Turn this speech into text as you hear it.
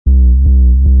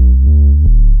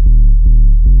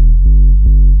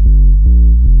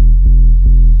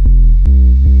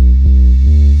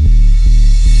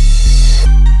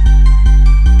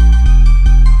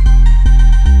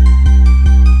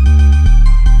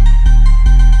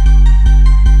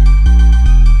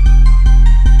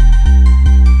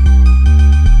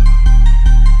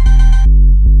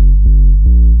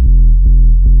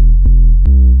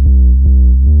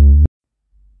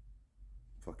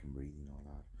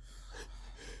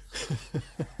Like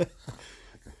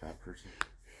a fat person.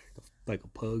 Like a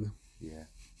pug. Yeah.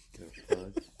 A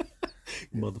pug.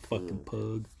 Motherfucking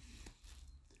pug.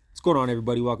 What's going on,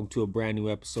 everybody? Welcome to a brand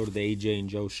new episode of the AJ and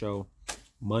Joe Show.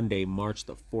 Monday, March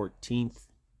the 14th.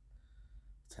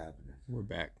 What's happening? We're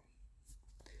back.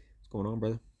 What's going on,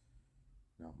 brother?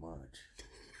 Not much.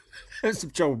 Have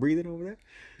some trouble breathing over there?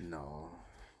 No.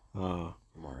 I'm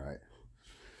alright.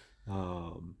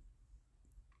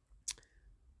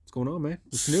 What's going on, man?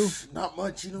 What's new? Not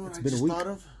much. You know what It's I been a just week. thought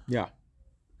of? Yeah.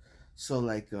 So,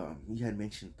 like, you had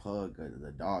mentioned Pug,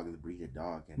 the dog, the breed of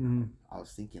dog, and I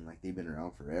was thinking, like, they've been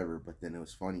around forever, but then it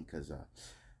was funny because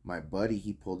my buddy,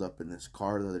 he pulled up in this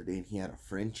car the other day, and he had a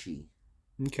Frenchie.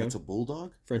 Okay. It's a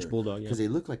bulldog? French bulldog, yeah. Because they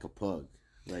look like a pug,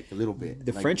 like, a little bit.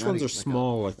 The like, French ones are like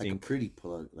small, I like think. a pretty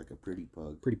pug, like a pretty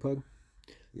pug. Pretty pug?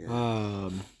 Yeah.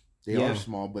 They yeah. are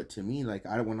small, but to me, like,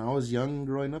 when I was young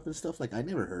growing up and stuff, like, I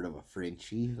never heard of a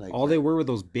Frenchie. Like, all they were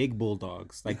those big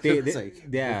bulldogs. Like they like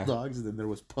yeah. bulldogs, and then there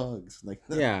was pugs. Like,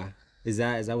 yeah. Is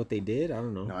that what they did? I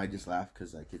don't know. No, I just laugh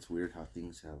because, like, it's weird how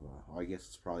things have. I guess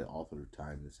it's probably all through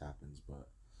time this happens, but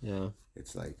yeah,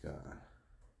 it's like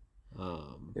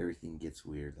everything gets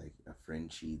weird. Like a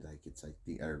Frenchie, like it's like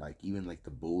or like even like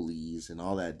the bullies and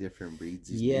all that different breeds.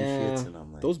 These new shits, and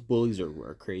I'm like, those bullies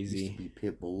are crazy. Used to be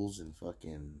pit bulls and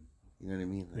fucking, you know what I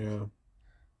mean? Like, yeah,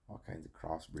 all kinds of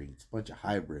crossbreeds, bunch of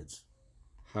hybrids.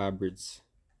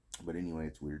 But anyway,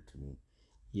 it's weird to me.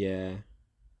 Yeah.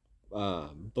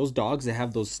 Those dogs that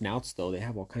have those snouts though, they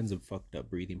have all kinds of fucked up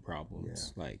breathing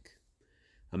problems. Yeah. Like,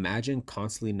 imagine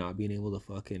constantly not being able to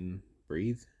fucking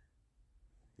breathe.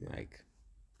 Yeah. Like,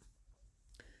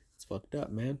 it's fucked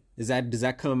up, man. Does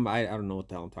that come? I don't know what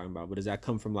the hell I'm talking about, but does that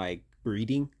come from like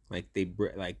breeding? Like they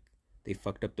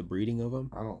fucked up the breeding of them.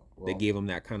 I don't. Well, they gave them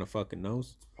that kind of fucking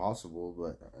nose. It's possible,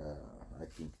 but I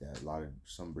think that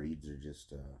some breeds are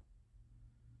just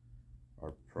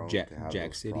are prone to have Jack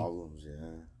those City problems.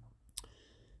 Yeah.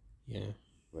 Yeah.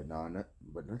 But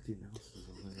nothing else.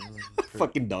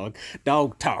 Fucking dog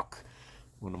talk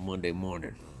on a Monday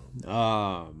morning.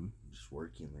 Just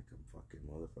working like a fucking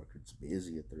motherfucker. It's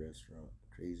busy at the restaurant.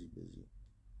 Crazy busy.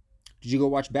 Did you go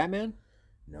watch Batman?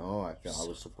 No, I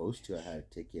was supposed to. I had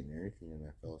a ticket and everything, and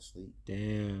I fell asleep.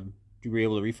 Damn. You were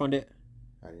able to refund it?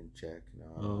 I didn't check. No.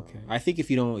 Oh, okay. I think if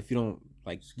you don't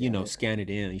like scan it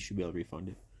in, you should be able to refund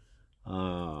it.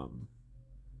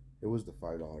 It was the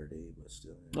 $5 day, but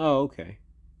still. Yeah. Oh, okay.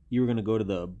 You were gonna go to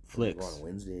the Flicks on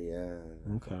Wednesday, yeah.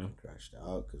 Okay. I crashed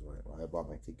out because I bought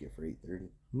my ticket for $8:30.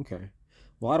 Okay.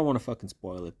 Well, I don't want to fucking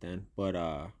spoil it then, but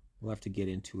we'll have to get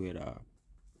into it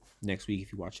next week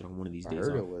if you watch it on one of these days.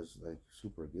 I heard it was like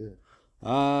super good.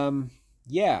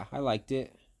 Yeah, I liked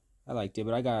it, but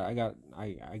I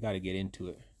got to get into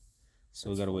it.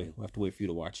 So we'll have to wait for you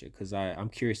to watch it because I'm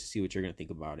curious to see what you're gonna think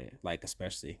about it. Like,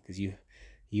 especially because you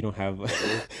don't have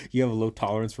you have a low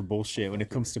tolerance for bullshit when it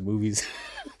comes to movies.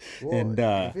 Well, and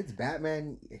if it's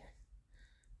Batman,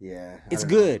 yeah, it's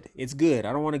good. It's good.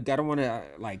 I don't want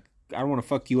to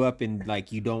fuck you up and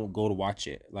like you don't go to watch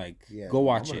it. Like, go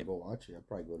watch it. Go watch it. I'll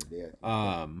probably go today.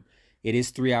 It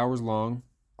is 3 hours long.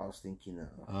 I was thinking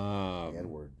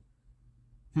Edward.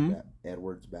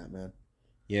 Edward's Batman.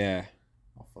 Yeah.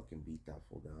 I'll fucking beat that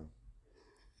fool down.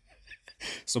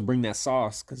 So bring that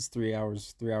sauce because 3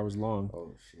 hours long.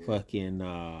 Oh shit. Fucking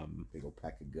big old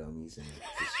pack of gummies and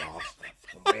the sauce.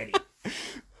 I'm ready.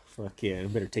 Fucking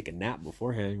better take a nap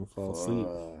beforehand and fall asleep.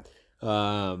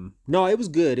 No, it was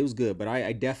good, but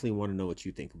I definitely want to know what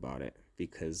you think about it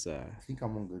because I think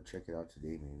I'm gonna go check it out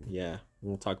today, maybe. Yeah,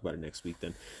 we'll talk about it next week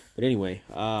then. But anyway,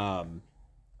 I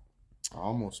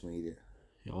almost made it.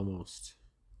 Almost.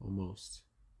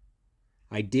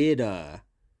 I did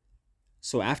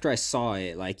so after I saw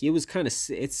it, like, it was kind of,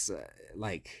 it's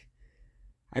like,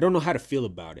 I don't know how to feel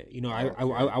about it. You know,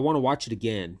 I want to watch it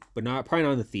again, but probably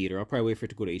not in the theater. I'll probably wait for it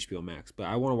to go to HBO Max. But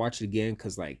I want to watch it again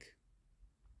because, like,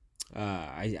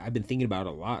 I've been thinking about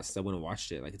it a lot since I went and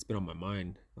watched it. Like, it's been on my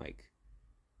mind, like,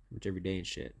 much every day and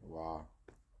shit. Wow.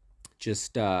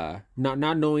 Just not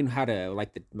knowing how to,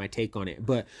 like, my take on it.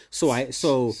 But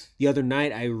so the other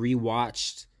night I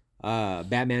rewatched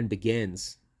Batman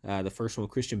Begins. The first one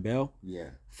with Christian Bale. Yeah.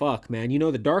 Fuck, man. You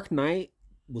know, The Dark Knight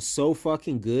was so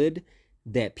fucking good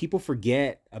that people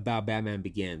forget about Batman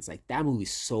Begins. Like, that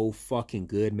movie's so fucking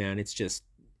good, man. It's just,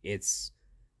 it's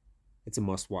a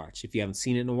must watch. If you haven't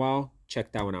seen it in a while,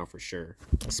 check that one out for sure.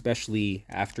 Especially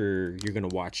after you're going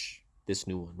to watch this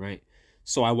new one, right?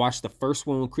 So I watched the first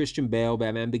one with Christian Bale,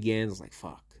 Batman Begins. I was like,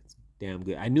 fuck, it's damn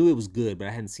good. I knew it was good, but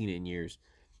I hadn't seen it in years.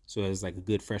 So it was like a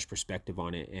good, fresh perspective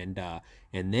on it.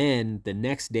 And then the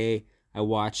next day, I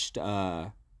watched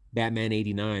Batman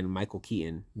 '89, Michael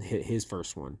Keaton, his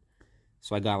first one.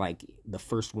 So I got like the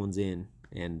first ones in,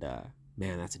 and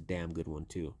man, that's a damn good one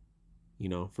too. You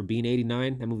know, for being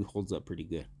 89, that movie holds up pretty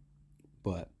good.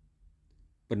 But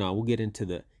no, we'll get into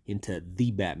the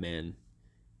Batman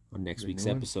on next week's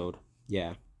episode.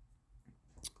 Yeah.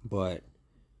 But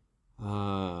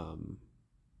yeah,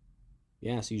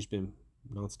 so you've just been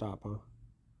nonstop, huh?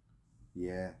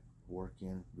 Yeah,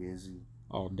 working, busy.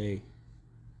 All day.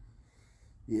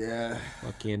 Yeah.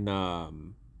 Fucking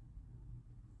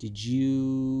did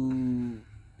you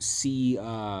see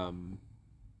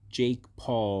Jake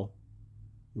Paul?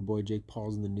 Your boy Jake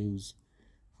Paul's in the news.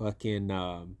 Fucking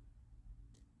I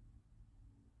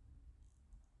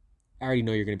already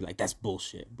know you're gonna be like, that's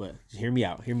bullshit, but hear me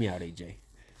out, AJ.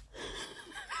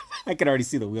 I can already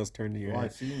see the wheels turning in your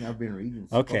head. I've been reading.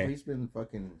 Okay. He's been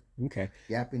fucking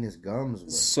yapping his gums.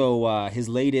 But... So his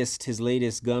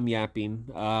latest gum yapping,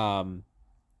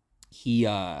 he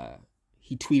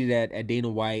tweeted at Dana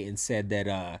White and said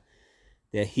that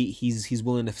he's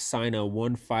willing to sign a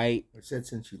one fight. It said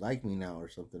since you like me now or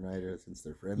something, right? Or since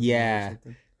they're friends. Yeah. Or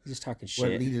something. He's just talking shit.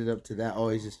 What leaded up to that? Oh,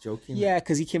 he's just joking? Yeah,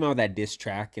 because he came out with that diss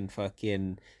track and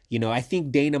fucking, you know, I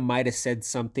think Dana might have said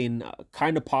something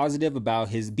kind of positive about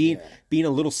his being a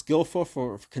little skillful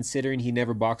for considering he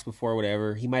never boxed before or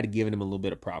whatever. He might have given him a little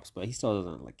bit of props, but he still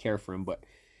doesn't like care for him. But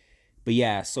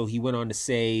yeah, so he went on to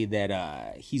say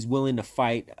that he's willing to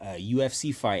fight a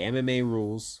UFC fight, MMA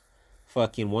rules,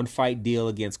 fucking one fight deal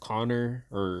against Conor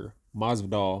or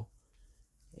Masvidal.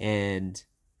 And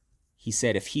he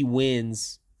said if he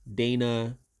wins,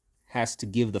 Dana has to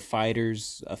give the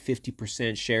fighters a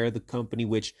 50% share of the company,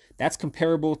 which that's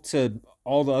comparable to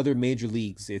all the other major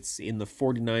leagues. It's in the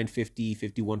 49, 50,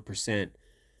 51%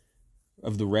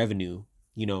 of the revenue,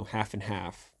 you know, half and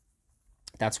half.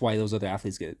 That's why those other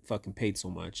athletes get fucking paid so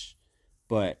much.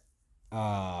 But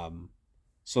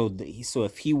so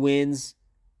if he wins,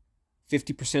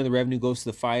 50% of the revenue goes to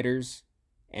the fighters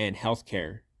and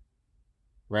healthcare,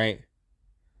 right?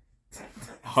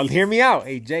 Hear me out,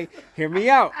 AJ. Hear me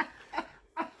out.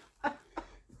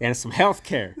 And some health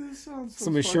care.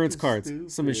 Some insurance cards. Stupid.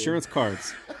 Some insurance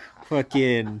cards.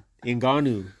 Fucking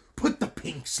Ngannou. Put the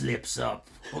pink slips up.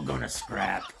 We're gonna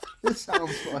scrap. This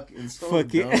sounds fucking so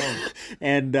dumb.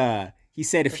 And he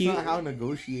said if That's not how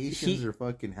negotiations are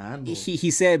fucking handled.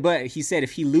 He said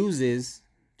if he loses,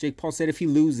 Jake Paul said if he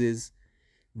loses,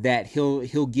 that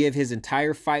he'll give his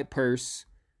entire fight purse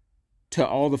to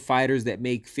all the fighters that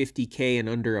make $50K and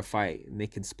under a fight, and they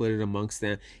can split it amongst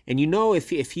them. And you know, if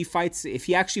he actually fights a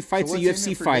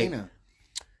UFC fight, Dana?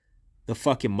 The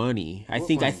fucking money. I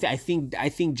think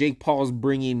Jake Paul's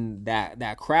bringing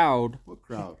that crowd. What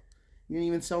crowd? He didn't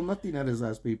even sell nothing at his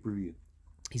last pay-per-view.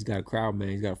 He's got a crowd, man.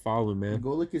 He's got a following, man.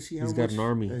 Go look and see how he's got an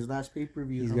army. His last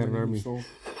pay-per-view. He's got an army.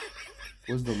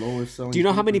 Was the lowest selling. Do you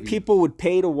know how many people would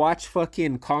pay to watch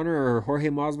fucking Conor or Jorge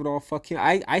Masvidal? Fucking,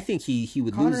 I think he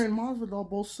would lose. Conor and Masvidal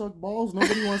both suck balls.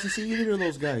 Nobody wants to see either of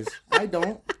those guys. I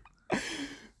don't.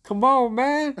 Come on,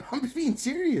 man. I'm being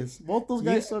serious. Both those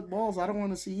guys suck balls. I don't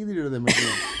want to see either of them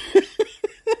again.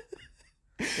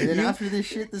 And then after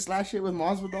this last shit with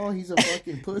Masvidal, he's a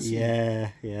fucking pussy. Yeah,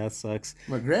 that sucks.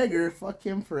 McGregor, fuck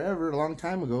him forever, a long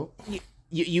time ago.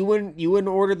 You wouldn't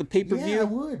order the pay-per-view? Yeah, I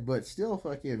would, but still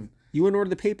fucking... You wouldn't order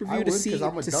the pay-per-view to see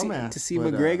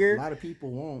McGregor? A lot of people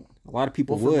won't. A lot of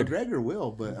people would. McGregor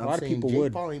will, but a lot of people would.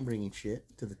 Jake Paul ain't bringing shit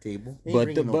to the table. He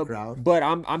ain't bringing no crowd. But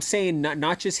I'm saying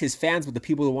not just his fans, but the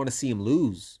people that want to see him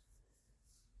lose.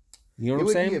 You know what I'm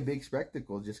saying? It would be a big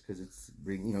spectacle just because it's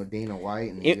Dana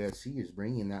White and the UFC is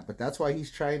bringing that, but that's why he's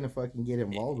trying to fucking get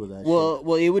involved with that.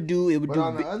 Well, it would do. But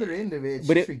on the other end of it,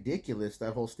 it's ridiculous,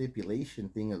 that whole stipulation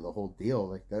thing of the whole deal.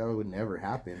 Like that would never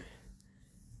happen.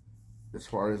 As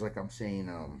far as I'm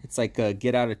saying, it's like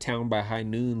get out of town by high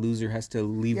noon. Loser has to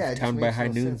leave town by high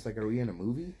noon. Sense. Like, are we in a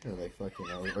movie or fucking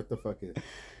what the fuck is?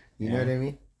 You know what I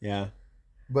mean? Yeah.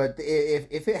 But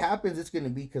if it happens, it's gonna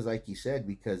be because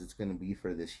it's gonna be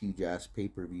for this huge ass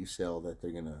pay-per-view sale that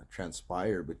they're gonna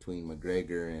transpire between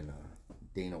McGregor and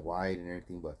Dana White and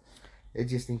everything. But I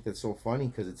just think that's so funny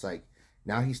because it's like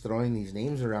now he's throwing these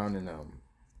names around and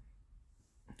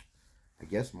I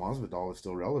guess Masvidal is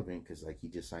still relevant because he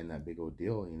just signed that big old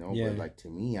deal, you know. Yeah. But to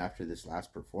me, after this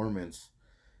last performance,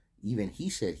 even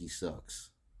he said he sucks.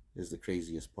 Is the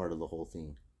craziest part of the whole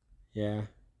thing. Yeah.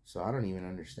 So I don't even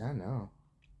understand now.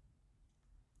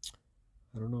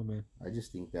 I don't know, man. I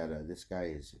just think that this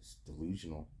guy is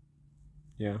delusional.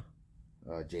 Yeah.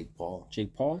 Jake Paul.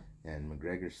 And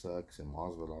McGregor sucks, and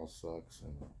Masvidal sucks,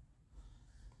 and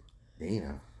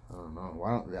Dana. I don't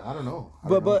know.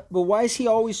 But why is he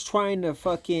always trying to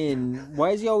fucking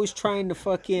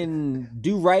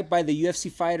do right by the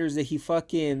UFC fighters that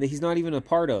he's not even a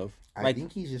part of? I Like,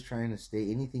 think he's just trying to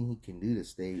stay anything he can do to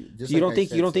stay. Just so you like don't I think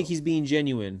said, you don't think so. he's being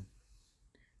genuine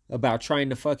about trying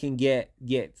to fucking get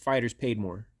fighters paid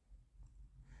more?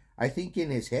 I think in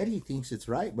his head he thinks it's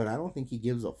right, but I don't think he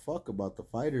gives a fuck about the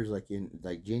fighters, like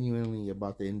genuinely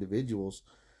about the individuals.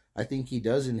 I think he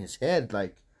does in his head,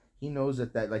 like he knows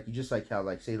that like you just like how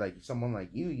like say like someone like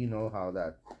you know how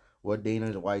that what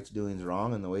Dana White's doing is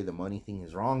wrong and the way the money thing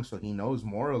is wrong, so he knows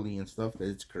morally and stuff that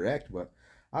it's correct, but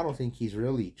I don't think he's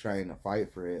really trying to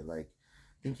fight for it. Like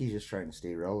I think he's just trying to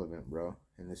stay relevant, bro.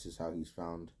 And this is how he's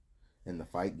found in the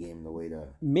fight game the way to.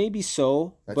 Maybe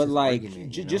so, That's but his like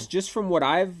argument, just from what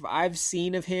I've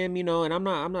seen of him, you know, and I'm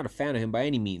not a fan of him by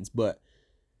any means, but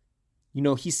you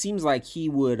know, he seems like he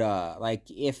would like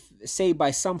if say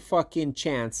by some fucking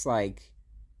chance like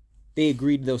they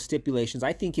agreed to those stipulations,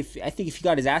 I think if he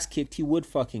got his ass kicked, he would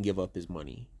fucking give up his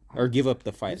money or give up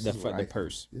the fight the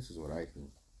purse. This is what I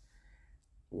think.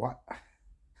 What?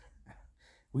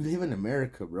 We live in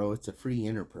America, bro. It's a free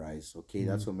enterprise, okay?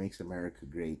 That's what makes America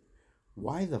great.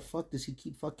 Why the fuck does he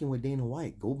keep fucking with Dana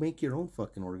White? Go make your own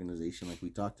fucking organization like we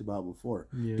talked about before.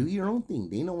 Yeah. Do your own thing.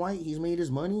 Dana White, he's made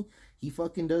his money. He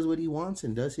fucking does what he wants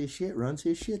and does his shit, runs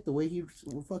his shit the way he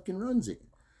fucking runs it.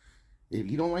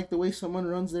 If you don't like the way someone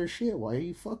runs their shit, why are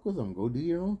you fuck with them? Go do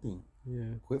your own thing.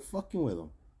 Yeah. Quit fucking with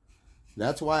them.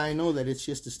 That's why I know that it's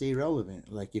just to stay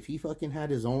relevant. Like, if he fucking had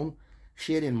his own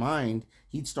shit in mind,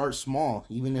 he'd start small,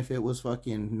 even if it was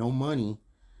fucking no money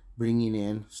bringing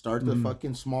in. Start the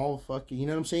fucking small fucking, you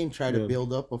know what I'm saying? Try to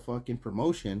build up a fucking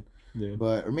promotion. Yeah.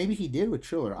 But, or maybe he did with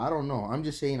Triller. I don't know. I'm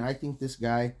just saying, I think this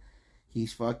guy,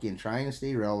 he's fucking trying to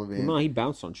stay relevant. No, he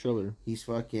bounced on Triller. He's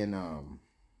fucking,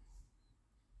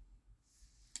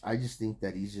 I just think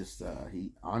that he's just,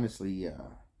 he honestly,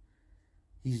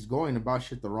 he's going about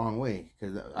shit the wrong way.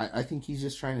 Because I think he's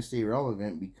just trying to stay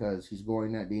relevant because he's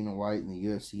going at Dana White and the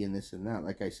UFC and this and that.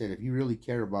 Like I said, if you really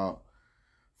care about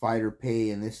fighter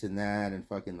pay and this and that and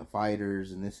fucking the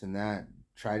fighters and this and that,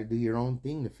 try to do your own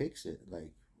thing to fix it. Like,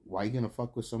 why you gonna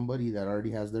fuck with somebody that already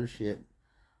has their shit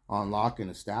on lock and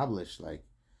established? Like,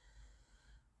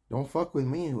 don't fuck with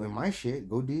me and my shit.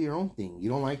 Go do your own thing.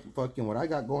 You don't like fucking what I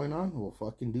got going on? Well,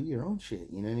 fucking do your own shit.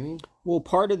 You know what I mean? Well,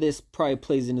 part of this probably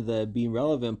plays into the being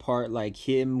relevant part, like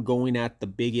him going at the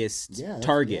biggest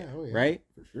target, right?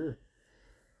 For sure.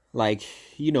 Like,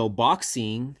 you know,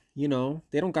 boxing, you know,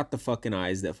 they don't got the fucking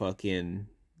eyes that fucking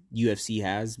UFC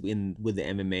has with the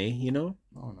MMA, you know?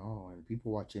 No. And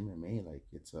people watch MMA like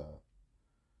it's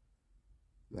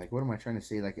like, what am I trying to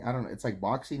say? Like, I don't know. It's like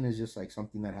boxing is just like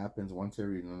something that happens once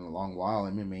every in a long while.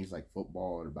 MMA is like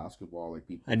football or basketball. Like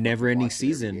people. A never-ending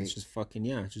season. It's just fucking,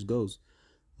 yeah, it just goes.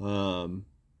 I don't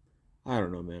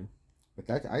know, man. But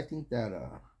that I think that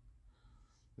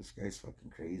this guy's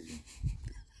fucking crazy.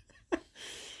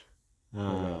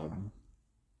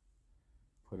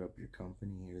 Put up your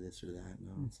company or this or that.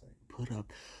 No, it's like put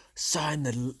up, sign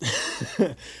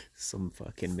the some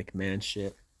fucking McMahon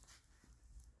shit.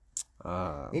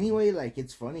 Anyway, like,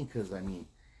 it's funny because, I mean,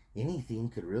 anything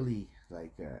could really,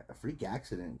 like, a freak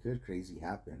accident could crazy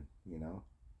happen, you know?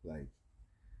 Like,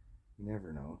 you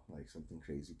never know. Like, something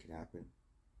crazy could happen.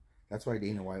 That's why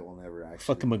Dana White will never actually.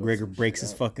 Fucking McGregor breaks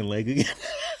his fucking leg again.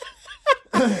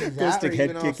 Goes to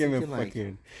head kick him and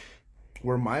fucking.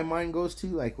 Where my mind goes to,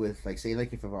 like, with, like, say,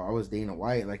 like, if I was Dana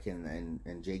White, like,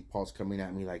 and Jake Paul's coming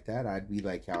at me like that, I'd be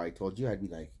like, how I told you, I'd be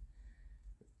like,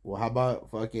 well, how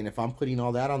about fucking, if I'm putting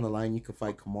all that on the line, you can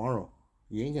fight Kamaru.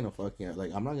 You ain't gonna fucking,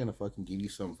 like, I'm not gonna fucking give you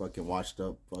some fucking washed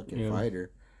up fucking fighter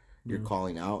you're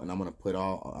calling out, and I'm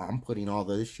putting all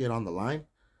this shit on the line.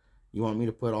 You want me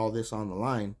to put all this on the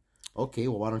line? Okay,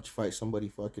 well, why don't you fight somebody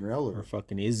fucking relevant? Or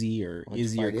fucking Izzy or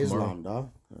Kamaru. Islam,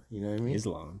 dog. You know what I mean?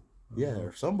 Islam. Yeah,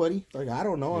 or somebody. Like, I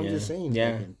don't know. I'm just saying.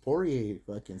 Yeah. Fucking Poirier,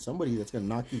 fucking somebody that's gonna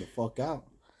knock you the fuck out.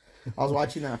 I was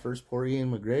watching that first Poirier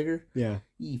and McGregor. Yeah.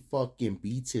 He fucking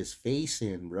beats his face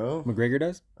in, bro. McGregor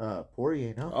does?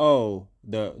 Poirier, no? Oh,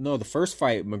 the first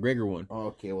fight McGregor won. Oh,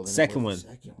 okay, well, then second one.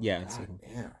 Yeah, God, second.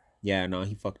 Damn. Yeah, no,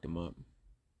 he fucked him up.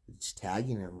 It's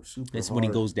tagging him super That's hard. when he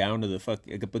goes down to the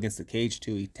up against the cage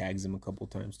too. He tags him a couple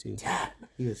times too.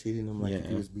 He was hitting him like if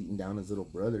he was beating down his little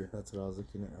brother. That's what I was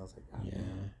looking at. I was like, God, yeah.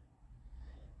 Man.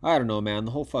 I don't know, man.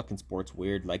 The whole fucking sport's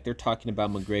weird. Like, they're talking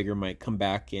about McGregor might come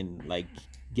back and like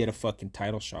get a fucking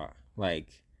title shot.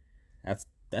 Like,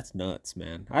 that's nuts,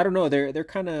 man. I don't know. They're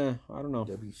kind of, I don't know.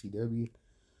 WCW.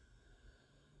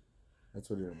 That's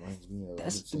what it reminds me of.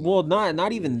 That's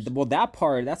not even that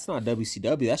part. That's not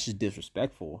WCW. That's just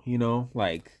disrespectful. You know,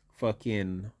 like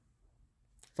fucking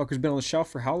fucker's been on the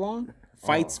shelf for how long?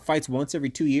 fights once every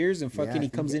 2 years, and fucking I he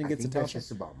comes in and I gets a think title that's shot.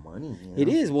 just about money. You know? It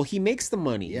is. Well, he makes the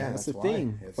money. Yeah, that's the why.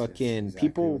 thing. It's Fucking exactly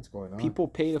people what's going on. people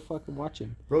pay to fucking watch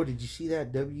him. Bro, did you see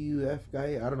that WF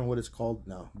guy? I don't know what it's called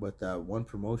now, but that one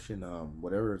promotion,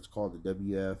 whatever it's called, the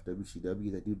WF,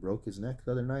 WCW, that dude broke his neck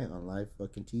the other night on live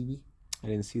fucking TV. I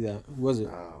didn't see that. Who was it?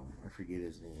 I forget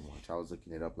his name. I was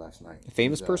looking it up last night. A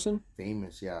famous person?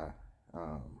 Famous, yeah.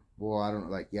 Well, I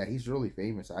don't he's really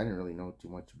famous. I didn't really know too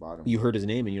much about him. You heard his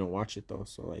name and you don't watch it though,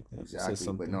 so like that exactly. says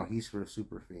something. But no, he's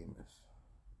super famous.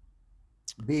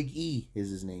 Big E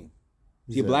is his name.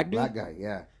 Is he a black dude? Black guy,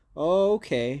 yeah. Oh,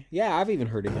 okay. Yeah, I've even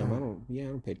heard of him. I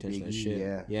don't pay attention Big to that E,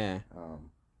 shit. Yeah.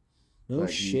 No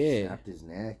but shit. He snapped his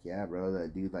neck, yeah, bro.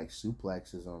 That dude like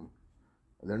suplexes him.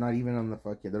 They're not even on the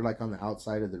fucking. They're like on the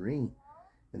outside of the ring,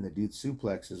 and the dude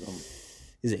suplexes him.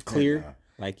 Is it clear? And,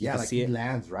 like you can like see he it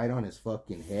lands right on his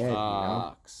fucking head,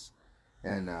 Fox.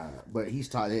 You know. And but he's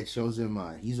taught. It shows him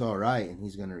he's all right and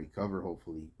he's gonna recover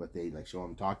hopefully. But they like show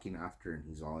him talking after, and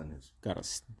he's all in his got a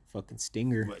fucking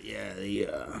stinger. But yeah, they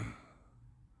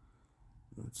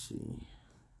let's see.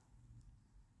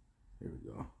 Here we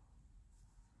go.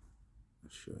 I'll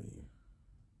show you.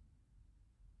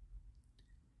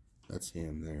 That's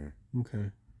him there. Okay.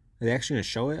 Are they actually gonna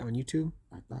show it on YouTube?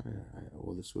 I thought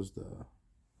well, this was the.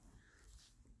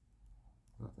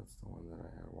 I thought that's the one that I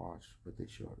had watched, but they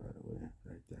show it right away,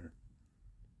 right there.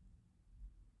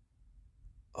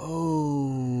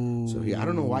 Oh. So I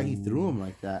don't know why he threw him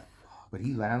like that, but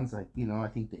he lands like I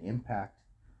think the impact.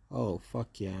 Oh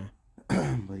fuck yeah.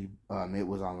 But he, it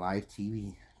was on live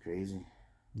TV. Crazy.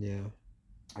 Yeah.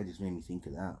 I just made me think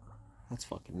of that. That's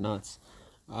fucking nuts.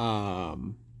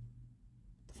 The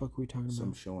fuck were we talking about?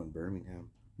 Some show in Birmingham.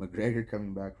 McGregor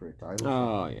coming back for a title.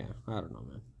 Oh yeah. I don't know,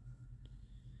 man.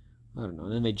 I don't know.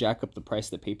 And then they jack up the price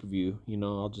of the pay-per-view.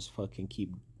 I'll just fucking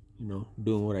keep,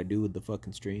 doing what I do with the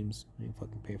fucking streams. I ain't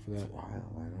fucking pay for that. That's wild,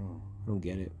 I know. I don't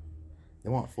get it. They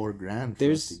want $4,000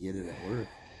 for us to get it at work.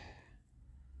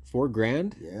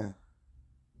 $4,000? Yeah.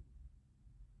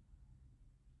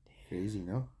 Crazy,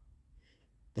 no?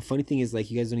 The funny thing is, like,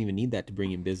 you guys don't even need that to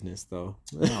bring in business, though.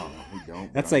 No, we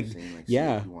don't. That's like,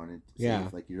 yeah. If you wanted to,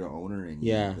 if, like, you're an owner and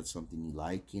that's something you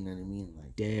like, you know what I mean?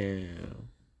 Like, damn.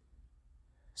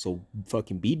 So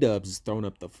fucking B-Dubs is throwing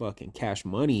up the fucking cash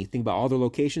money. Think about all the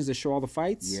locations that show all the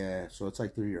fights. Yeah, so it's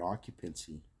like through your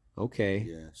occupancy. Okay.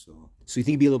 Yeah, so you think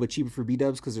it'd be a little bit cheaper for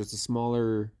B-Dubs because there's a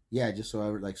smaller. Yeah, just so at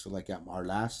our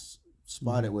last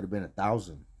spot, it would have been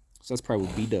 1,000. So that's probably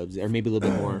with B-Dubs, or maybe a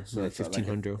little bit more. So like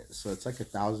 1,500. So it's like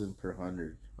 1,000 per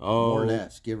 100. Oh, more or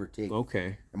less, give or take.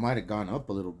 Okay. It might have gone up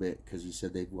a little bit because you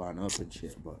said they've gone up and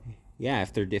shit, but yeah,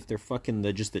 if they're fucking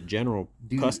just the general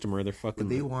customer, they're fucking.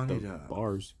 They wanted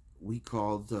bars. We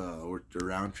called we're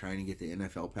around trying to get the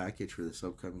NFL package for this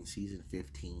upcoming season.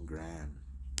 $15,000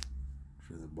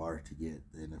 for the bar to get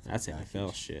the NFL. That's package.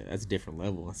 NFL shit. That's a different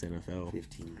level. That's NFL. $15,000. Is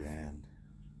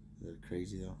that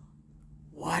crazy though?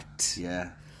 What?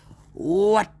 Yeah.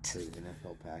 What? For the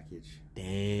NFL package.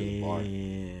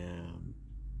 Damn.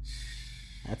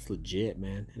 That's legit,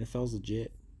 man. NFL's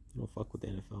legit. You don't fuck with the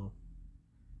NFL.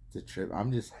 It's a trip.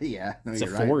 I'm just No, it's a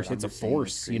force. It's a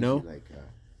force. Crazy, you know. Like,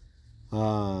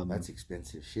 that's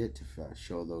expensive shit to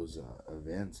show those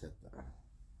events at the.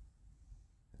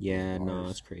 Yeah, no,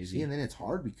 that's crazy. See, and then it's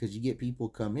hard because you get people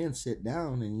come in, sit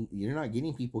down, and you're not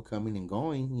getting people coming and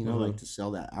going. Like to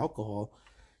sell that alcohol.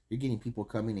 You're getting people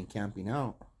coming and camping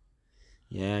out.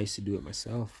 Yeah, I used to do it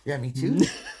myself. Yeah, me too.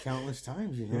 Countless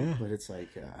times, Yeah. But it's like.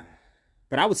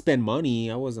 But I would spend money.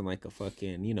 I wasn't like a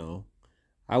fucking,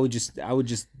 I would just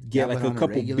get like a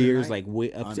couple beers, night, like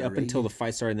way up until the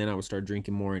fight started, and then I would start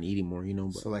drinking more and eating more,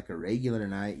 But. So like a regular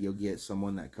night, you'll get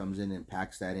someone that comes in and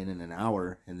packs that in an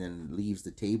hour, and then leaves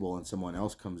the table, and someone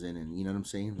else comes in, and you know what I'm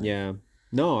saying? Like, yeah.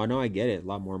 No, I know, I get it. A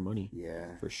lot more money.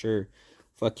 Yeah, for sure.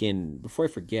 Fucking before I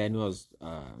forget, I knew I was.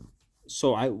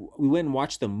 So we went and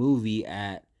watched the movie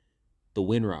at the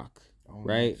Windrock,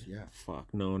 right? Nice, yeah.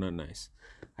 Fuck no, not nice.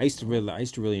 I used to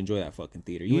really enjoy that fucking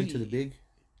theater. You went to the big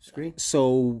screen?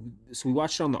 So we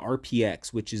watched it on the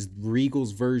RPX, which is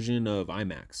Regal's version of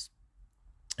IMAX.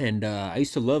 And I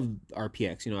used to love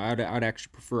RPX. I'd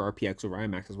actually prefer RPX over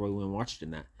IMAX. That's why we went and watched it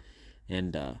in that.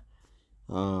 And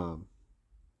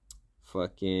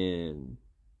fucking,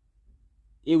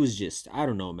 it was just, I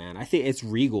don't know, man. I think it's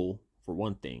Regal for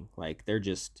one thing. Like, they're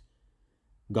just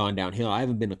gone downhill. I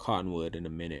haven't been to Cottonwood in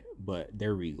a minute, but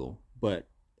they're Regal. But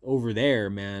over there,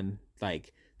 man,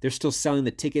 like, they're still selling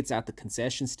the tickets at the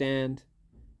concession stand,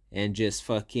 and just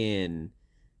fucking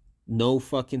no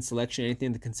fucking selection, anything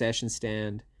in the concession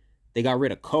stand. They got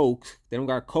rid of Coke. They don't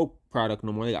got a Coke product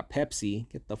no more. They got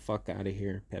Pepsi. Get the fuck out of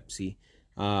here, Pepsi.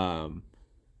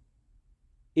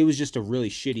 it was just a really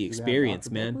shitty Do they have experience,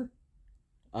 Dr. man.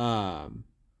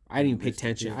 I didn't even pay Missed it,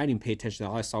 attention. too. I didn't even pay attention.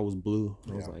 All I saw was blue.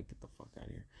 I was Yeah. like, get the fuck out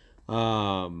of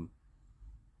here.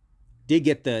 Did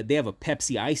get they have a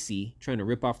Pepsi Icy, trying to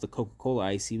rip off the Coca-Cola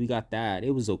Icy. We got that.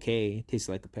 It was okay. It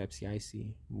tasted like a Pepsi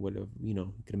Icy. Whatever, you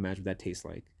know, you can imagine what that tastes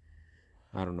like.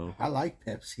 I don't know. I like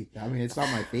Pepsi. I mean, it's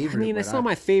not my favorite. I mean, it's not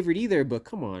my favorite either, but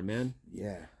come on, man.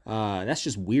 Yeah. That's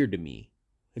just weird to me.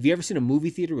 Have you ever seen a movie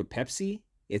theater with Pepsi?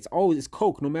 It's always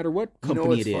Coke, no matter what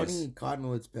company it is. Funny?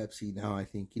 Cottonwood's Pepsi now, I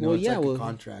think. You know, Well, it's yeah, like well, a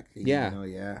contract thing. yeah. You know,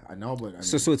 yeah. I know, but I mean,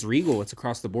 So it's Regal. It's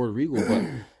across the board Regal, but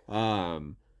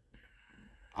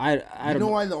I you don't know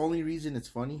why the only reason it's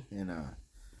funny and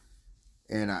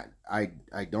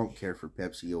I don't care for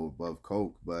Pepsi above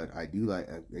Coke, but I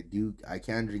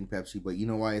can drink Pepsi, but you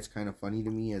know why it's kind of funny to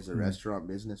me as a restaurant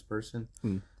business person?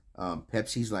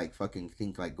 Pepsi's like fucking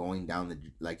think like going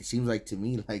down it seems like to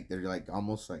me like they're like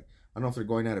almost like I don't know if they're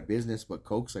going out of business, but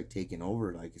Coke's like taking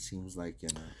over. Like it seems like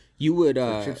you would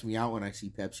it trips me out when I see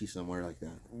Pepsi somewhere like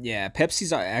that. Yeah,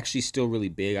 Pepsi's actually still really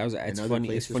big. It's funny.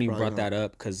 It's funny you brought that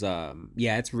up because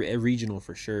yeah, it's regional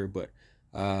for sure. But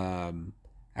I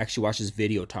actually watched this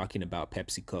video talking about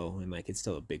PepsiCo and like it's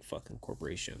still a big fucking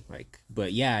corporation. Like,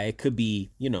 but yeah, it could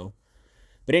be, you know.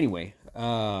 But anyway,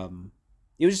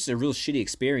 it was just a real shitty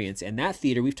experience. And that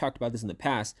theater, we've talked about this in the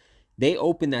past. They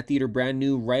opened that theater brand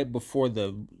new right before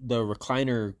the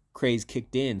recliner craze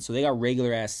kicked in. So they got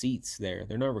regular ass seats there.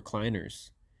 They're not recliners.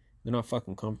 They're not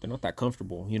fucking they're not that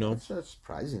comfortable, you know? That's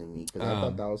surprising to me because I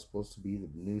thought that was supposed to be the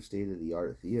new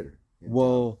state-of-the-art theater.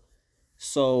 Well,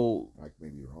 so... I may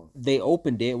be wrong. They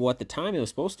opened it. Well, at the time it was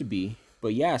supposed to be.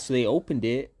 But yeah, so they opened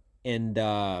it and,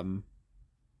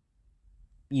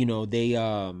 you know, they...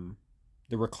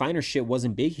 the recliner shit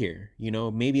wasn't big here. You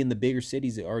know, maybe in the bigger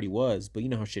cities it already was, but you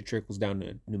know how shit trickles down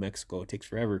to New Mexico. It takes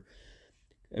forever.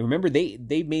 And remember, they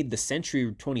made the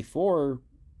Century 24,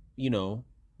 you know,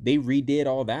 they redid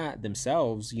all that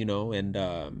themselves, you know, and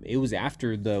it was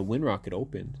after the Windrock had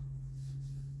opened.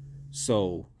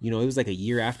 So, you know, it was like a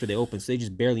year after they opened, so they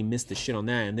just barely missed the shit on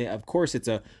that. And they, of course,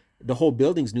 the whole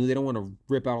building's new. They don't want to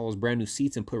rip out all those brand new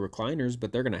seats and put recliners,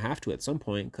 but they're going to have to at some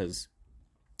point because...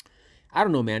 I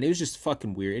don't know, man. It was just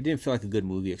fucking weird. It didn't feel like a good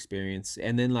movie experience.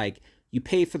 And then, like, you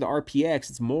pay for the RPX,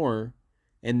 it's more.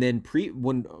 And then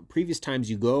when previous times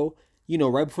you go, you know,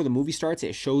 right before the movie starts,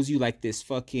 it shows you like this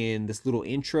little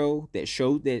intro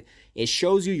that it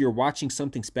shows you you're watching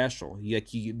something special.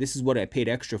 This is what I paid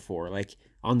extra for. Like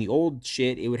on the old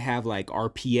shit, it would have like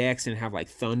RPX and have like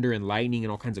thunder and lightning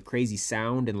and all kinds of crazy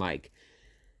sound and like.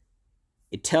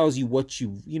 It tells you what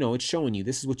you know, it's showing you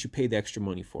this is what you paid the extra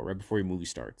money for right before your movie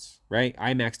starts, right?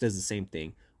 IMAX does the same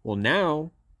thing. Well,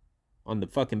 now, on the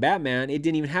fucking Batman, it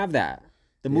didn't even have that.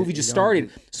 The movie just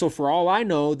started. So for all I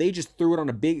know, they just threw it on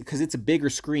because it's a bigger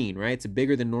screen, right? It's a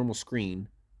bigger than normal screen,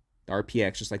 the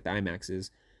RPX, just like the IMAX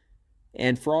is.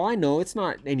 And for all I know, it's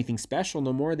not anything special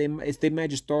no more. They might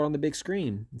just throw it on the big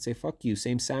screen and say, fuck you,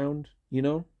 same sound, you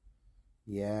know?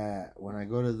 Yeah, when I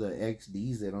go to the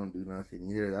XDs, they don't do nothing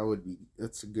either.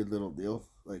 That's a good little deal,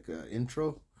 like an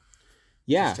intro.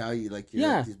 Yeah, just tell you like you're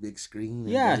at this big screen.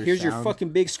 Yeah, here's your fucking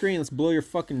big screen. Let's blow your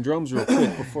fucking drums real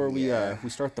quick before we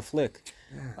start the flick.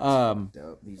 Fucked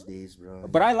up these days, bro.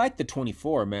 But I like the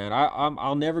 24, man.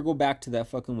 I'll never go back to that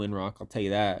fucking Windrock. I'll tell you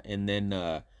that. And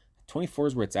then 24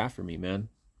 is where it's at for me, man.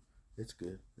 It's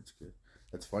good. It's good.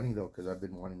 That's funny though, because I've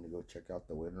been wanting to go check out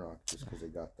the Windrock just because they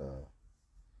got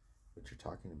what you're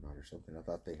talking about or something. I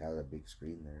thought they had a big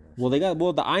screen there. Well,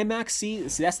 the IMAX. See,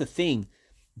 that's the thing.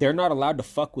 They're not allowed to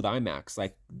fuck with IMAX.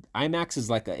 Like IMAX is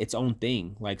like its own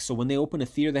thing. Like so, when they open a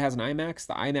theater that has an IMAX,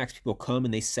 the IMAX people come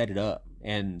and they set it up,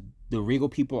 and the Regal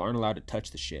people aren't allowed to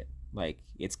touch the shit. Like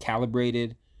it's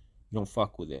calibrated. You don't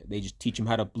fuck with it. They just teach them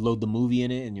how to load the movie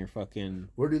in it, and you're fucking.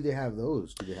 Where do they have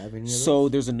those? Do they have any of those? So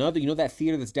there's another. You know that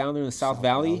theater that's down there in the South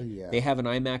Valley? Yeah. They have an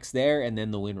IMAX there, and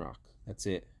then the Windrock. That's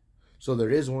it. So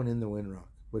there is one in the Windrock,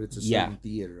 but it's a certain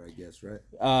theater, I guess, right?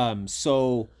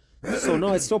 So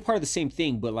no, it's still part of the same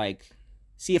thing, but like,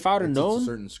 see, if I would have known, it's a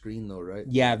certain screen though, right?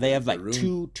 Yeah, they have like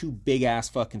two big ass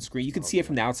fucking screen. You can see it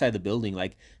from the outside of the building.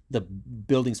 Like the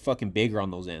building's fucking bigger on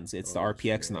those ends. It's the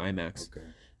RPX and the IMAX. Okay.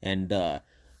 And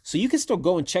so you can still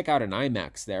go and check out an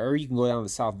IMAX there, or you can go down to the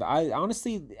south. I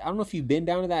honestly, I don't know if you've been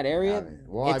down to that area.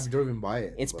 Well, I've driven by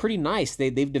it. It's pretty nice.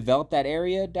 They've developed that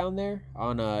area down there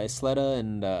on Isleta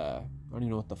and I don't even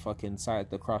know what the fucking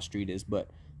side the cross street is, but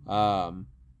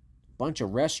bunch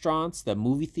of restaurants, the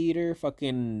movie theater,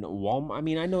 fucking Walmart. I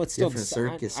mean, I know it's still different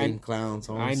circus, same clowns.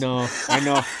 Almost. I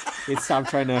know. I'm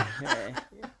trying to.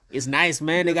 It's nice,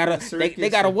 man. They got a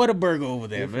Whataburger over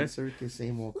there, man. Circus,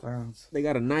 same old clowns. They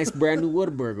got a nice brand new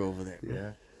Whataburger over there.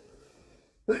 Yeah.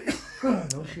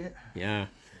 No shit. Yeah.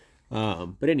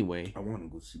 But anyway, I want to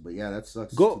go see, but yeah, that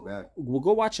sucks. go. Too bad. We'll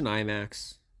go watch an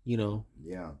IMAX. You know.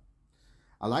 Yeah,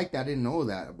 I like that. I didn't know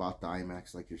that about the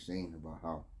IMAX, like you're saying about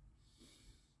how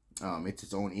it's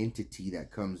its own entity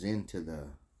that comes into the.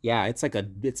 Yeah, it's like a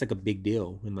big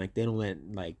deal, and like they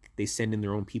don't they send in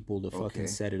their own people to fucking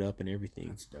set it up and everything.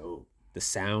 That's dope. The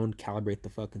sound, calibrate the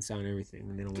fucking sound, and everything,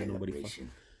 and they don't let nobody fucking.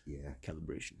 Yeah,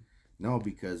 calibration. No,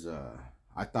 because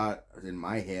I thought in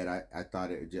my head I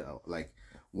thought it just, like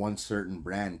one certain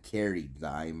brand carried the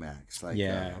IMAX. Like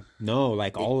no,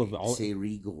 like all say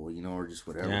Regal, you know, or just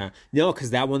whatever. Yeah, no,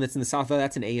 because that one that's in the South,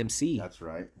 that's an AMC. That's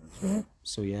right. That's right.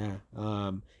 So yeah,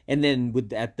 and then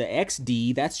at the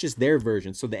XD, that's just their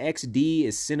version. So the XD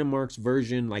is Cinemark's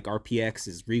version, like RPX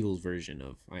is Regal's version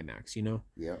of IMAX. You know.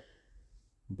 Yep.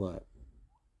 But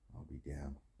I'll be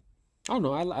damned. I don't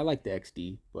know. I like the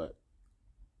XD, but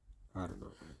I don't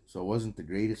know. So it wasn't the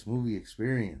greatest movie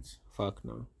experience. Fuck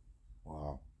no.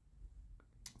 Wow.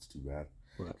 That's too bad.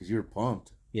 What? Because you were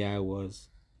pumped. Yeah, I was.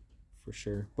 For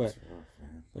sure. But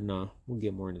no, we'll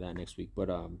get more into that next week. But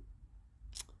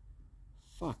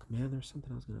fuck, man, there's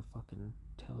something I was gonna fucking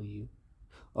tell you.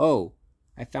 Oh,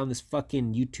 I found this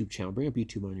fucking YouTube channel. Bring up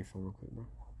YouTube on your phone real quick, bro.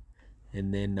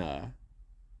 And then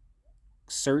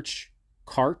search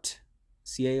CART,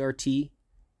 C-A-R-T,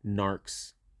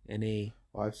 Narcs, N-A.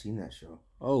 Oh, I've seen that show.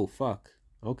 Oh, fuck.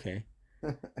 Okay.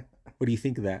 What do you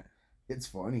think of that? It's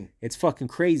funny. It's fucking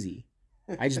crazy.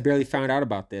 I just barely found out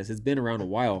about this. It's been around a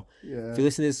while. Yeah. If you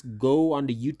listen to this, go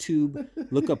onto YouTube,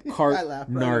 look up CART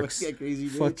Narcs.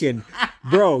 Fucking,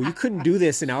 bro, you couldn't do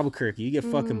this in Albuquerque. You get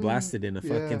fucking blasted in a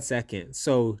fucking second.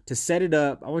 So to set it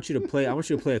up, I want you to play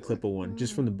a clip of one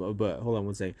just from the, but hold on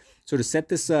one second. So to set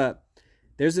this up,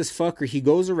 there's this fucker. He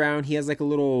goes around. He has like a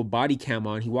little body cam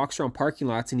on. He walks around parking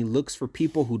lots and he looks for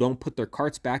people who don't put their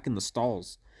carts back in the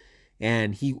stalls.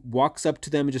 And he walks up to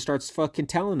them and just starts fucking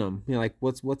telling them, you know, like,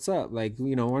 what's up? Like,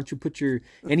 you know, why don't you put your...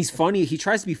 And he's funny. He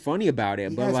tries to be funny about it.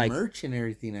 He but has like merch and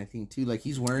everything, I think, too. Like,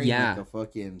 he's wearing like a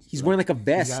fucking... He's wearing like a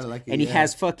vest. And he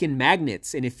has fucking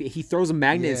magnets. And if he throws a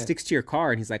magnet, it sticks to your car.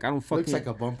 And he's like, I don't fucking... Looks like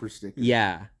a bumper sticker.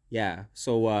 Yeah. Yeah.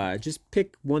 So just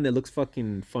pick one that looks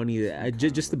fucking funny.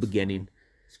 Just the beginning.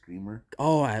 Screamer.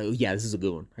 Oh, yeah. This is a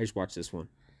good one. I just watched this one.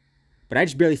 But I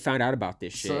just barely found out about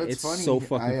this shit. So it's funny. So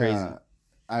fucking crazy.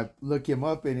 I look him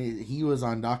up and he was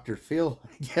on Dr. Phil.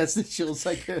 I guess it shows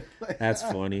like That's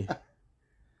funny. Drop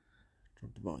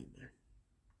the volume there.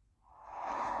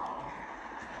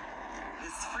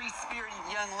 This free-spirited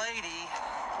young lady,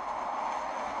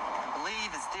 I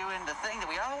believe, is doing the thing that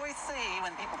we always see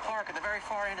when people park at the very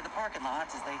far end of the parking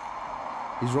lot.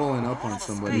 He's rolling up on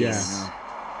somebody. Yeah.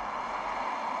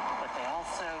 But they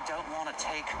also don't want to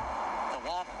take the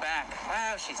walk back.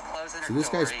 Wow, she's closing her door. So this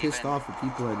guy's pissed even. off at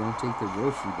people that don't take their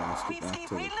grocery basket back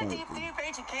to the park.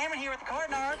 Agent Cameron here with the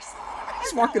card narcs.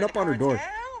 He's walking up on her door.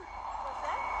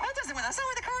 That doesn't mean that's not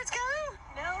where the cards go.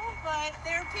 No, but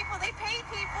there are people, they pay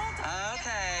people to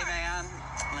Okay, man.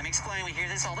 Let me explain. We hear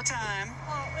this all the time.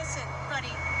 Well, listen,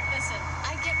 buddy, listen.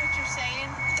 I get what you're saying.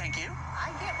 Thank you.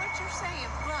 I get what you're saying,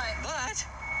 but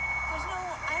there's no,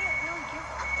 I don't really give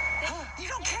you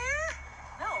don't care?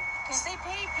 No, because they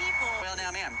pay people. Well,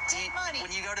 now, ma'am, money. When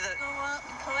you go to the... Go up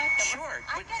and collect them. Sure.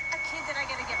 I get a kid that I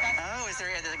got to get back. Oh, is there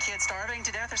a kid starving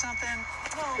to death or something?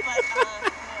 No, but,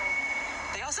 no.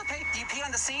 They also pay... Do you pee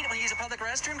on the seat when you use a public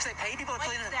restroom? Because they pay people to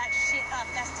Light clean it. that shit up.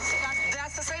 That's disgusting.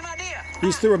 That's the same idea. He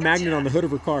just threw a magnet on the hood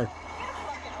of her car.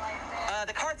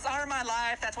 The carts are my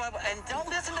life. That's why... And don't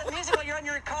listen to music while you're in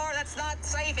your car. That's not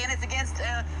safe, and it's against...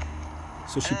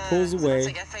 So she pulls away.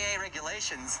 Like FAA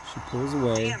regulations. She pulls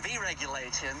away. DMV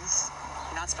regulations.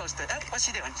 You're not supposed to... Oh, what's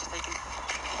she doing? She's taking...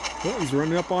 Oh, he's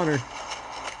running up on her.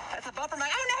 That's a bumper mag.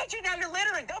 Oh, no, now you're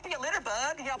littering. Don't be a litter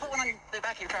bug. Here, I'll put one on the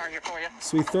back of your car here for you.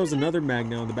 So he throws another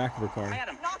magnet on the back of her car.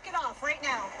 Madam. Knock it off right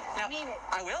now. I mean it.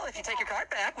 I will if you take your card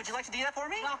back. Would you like to do that for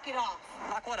me? Knock it off.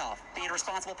 Knock what off? Being a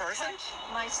responsible person? Touch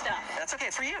my stuff. That's okay.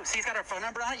 It's for you. See, he's got her phone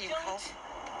number on it. You Don't call.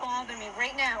 bother me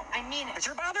right now. I mean it. But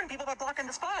you're bothering people by blocking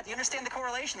the spot. You understand the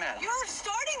correlation, madam? You're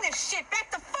starting this shit. Back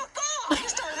the fuck off. You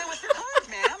started it with your cards,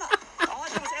 ma'am. All I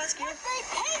did was ask you. What they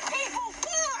pay people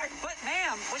for. But,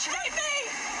 ma'am, what should Leave me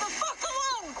the fuck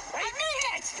alone. I mean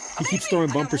it. He keeps throwing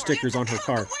bumper stickers on her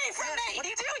car. Away from me. What are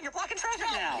you doing? You're blocking traffic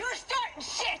now. You're starting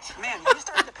shit. Ma'am, you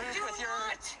started to poop Do with your...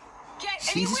 not get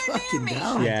She's anywhere fucking near me.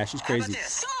 down. Yeah, she's How about crazy.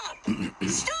 this? Stop.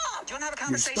 Stop. Do you want to have a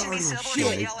conversation and be starting civil? Or do you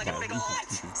shit. yell like a big old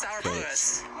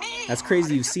sourpuss? Me. That's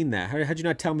crazy. You've seen that. How'd you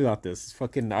not tell me about this?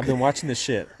 Fucking, I've been watching this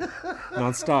shit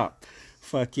nonstop.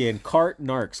 Fucking CART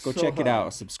Narcs. Go check it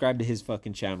out. Subscribe to his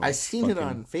fucking channel. I seen it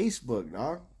on Facebook,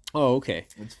 dog. Oh, okay.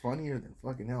 It's funnier than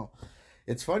fucking hell.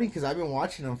 It's funny because I've been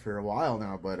watching them for a while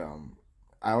now, but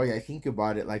I think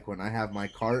about it like when I have my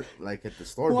cart like at the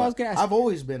store. Well, But I've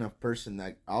always been a person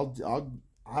that I'll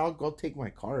go take my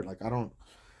cart. Like I don't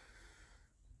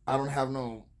have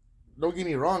no. Don't get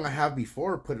me wrong. I have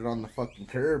before put it on the fucking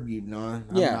curb. You know,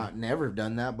 I've never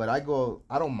done that. But I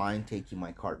don't mind taking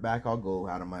my cart back. I'll go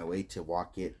out of my way to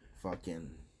walk it.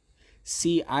 Fucking.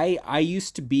 See, I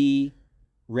used to be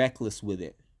reckless with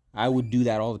it. I would do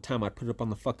that all the time. I'd put it up on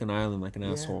the fucking island like an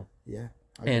asshole. Yeah.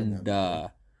 And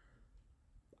I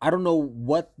don't know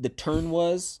what the turn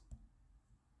was.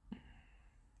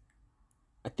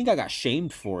 I think I got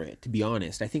shamed for it, to be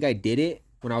honest. I think I did it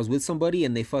when I was with somebody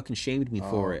and they fucking shamed me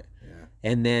for it. Yeah.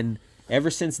 And then ever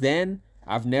since then,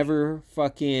 I've never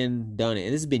fucking done it.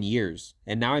 And this has been years.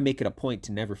 And now I make it a point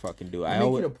to never fucking do it. I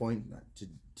make it a point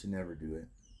to never do it.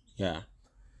 Yeah.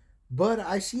 But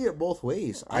I see it both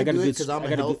ways. I do it because I'm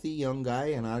a healthy young guy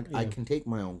and I can take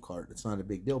my own cart. It's not a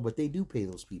big deal. But they do pay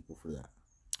those people for that.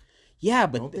 Yeah,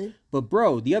 but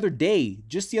bro,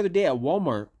 just the other day at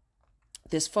Walmart,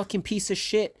 this fucking piece of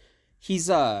shit, he's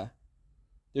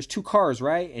there's two cars,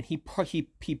 right? And he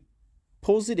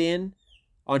pulls it in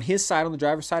on his side, on the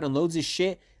driver's side, unloads his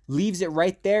shit, leaves it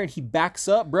right there, and he backs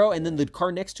up, bro. And then the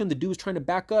car next to him, the dude was trying to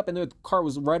back up, and the car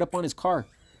was right up on his car.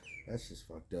 That's just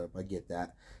fucked up. I get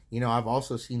that. You know, I've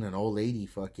also seen an old lady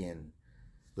fucking,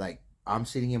 like, I'm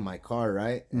sitting in my car,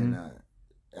 right? Mm-hmm. And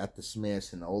at the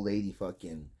Smiths, and the old lady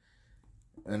fucking,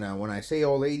 and when I say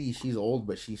old lady, she's old,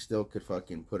 but she still could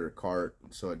fucking put her cart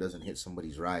so it doesn't hit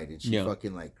somebody's ride. And she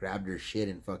fucking, like, grabbed her shit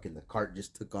and fucking the cart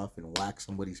just took off and whacked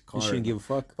somebody's car. You shouldn't give a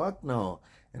fuck? Fuck no.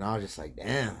 And I was just like,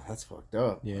 damn, that's fucked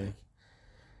up. Yeah. Like,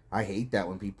 I hate that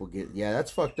when people get,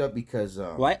 that's fucked up because...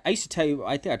 well, I used to tell you,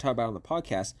 I think I talked about it on the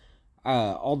podcast,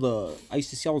 I used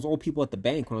to see all those old people at the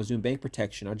bank when I was doing bank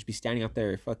protection. I'd just be standing out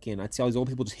there I'd see all these old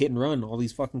people just hit and run all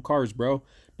these fucking cars, bro.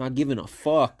 Not giving a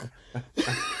fuck.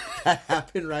 That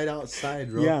happened right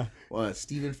outside, bro. Yeah. Well,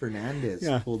 Steven Fernandez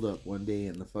pulled up one day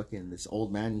and this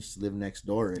old man used to live next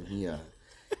door and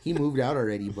he moved out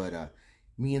already, but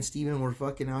me and Steven were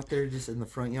fucking out there just in the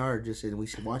front yard and we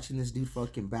were watching this dude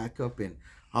fucking back up and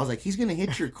I was like, he's gonna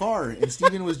hit your car, and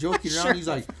Steven was joking around. He's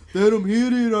like, let him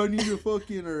hit it. I need a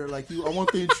fucking, or like, I want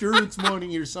the insurance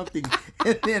money or something.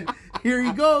 And then here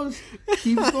he goes,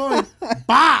 keeps going,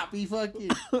 bop. He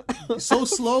fucking so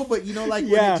slow, but you know, like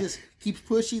when it just keeps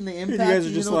pushing the impact. You guys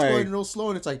are just it's going real slow,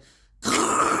 and it's like,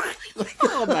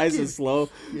 oh, nice and slow.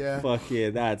 Yeah. Fuck yeah,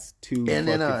 that's too. And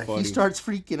then funny. He starts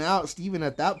freaking out, Steven,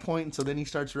 at that point. And so then he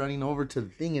starts running over to the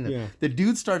thing, and the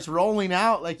dude starts rolling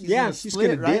out like he's gonna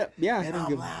split, right? Dip. Yeah, and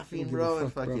I'm laughing, bro.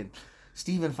 And fucking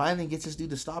Steven finally gets this dude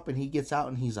to stop, and he gets out,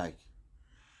 and he's like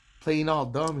playing all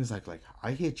dumb. He's like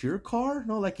I hit your car,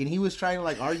 no, like, and he was trying to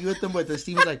like argue with them, but the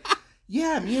Steven's like.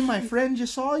 Yeah, me and my friend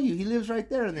just saw you. He lives right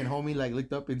there. And then homie like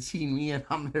looked up and seen me and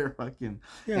I'm there fucking.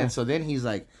 Yeah. And so then he's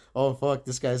like, oh, fuck,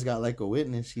 this guy's got like a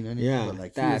witness, you know what I mean? Yeah, but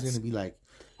like he was going to be like,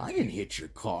 I didn't hit your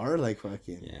car. Like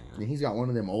fucking. Yeah. And he's got one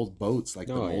of them old boats, like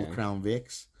the old Crown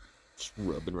Vics. Just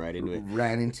rubbing right into it.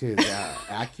 Ran into the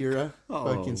Acura.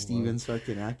 Fucking Steven's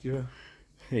fucking Acura.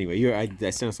 Anyway, I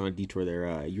sent us on a detour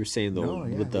there. You were saying though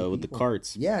with the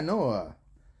carts. Yeah, no,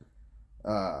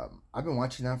 I've been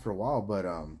watching that for a while, but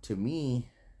to me,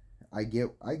 I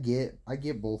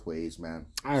get both ways, man.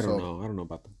 I don't know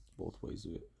about the both ways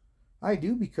of it. I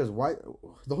do because why?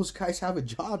 Those guys have a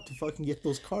job to fucking get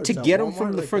those cars to get them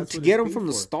from the front, to get them from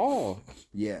the stall.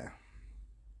 Yeah.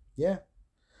 I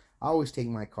always take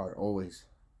my car. Always.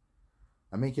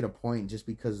 I make it a point just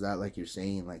because of that, like you're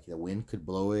saying, like the wind could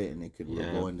blow it and it could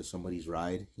go into somebody's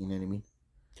ride. You know what I mean?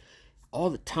 All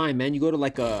the time, man. You go to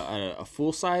like a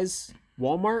full size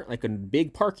Walmart, like a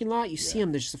big parking lot, you see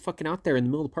them, they're just fucking out there in the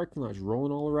middle of the parking lot, just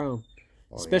rolling all around.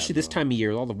 Especially this time of year,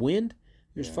 with all the wind,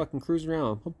 they're just fucking cruising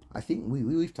around. I think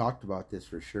we've talked about this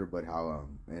for sure, but how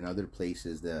in other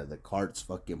places the carts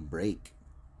fucking break.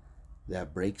 They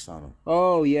have brakes on them.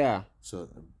 Oh yeah. So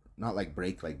not like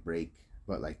brake,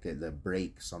 but like the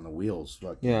brakes on the wheels.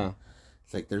 Fucking,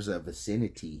 it's like there's a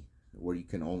vicinity where you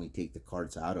can only take the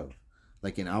carts out of.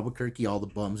 Like in Albuquerque, all the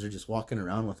bums are just walking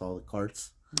around with all the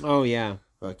carts. Oh yeah.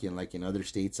 Fucking like in other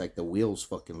states, like the wheels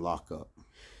fucking lock up.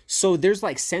 So there's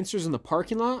like sensors in the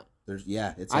parking lot?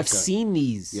 I've seen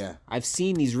these. Yeah. I've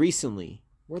seen these recently.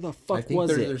 Where the fuck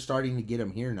was it? They're starting to get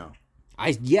them here now.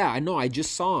 I know. I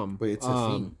just saw them. But it's a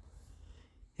thing.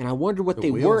 And I wondered what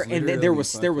they were. And there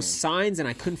was signs, and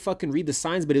I couldn't fucking read the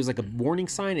signs, but it was like a warning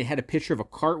sign. It had a picture of a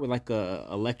cart with like a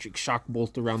electric shock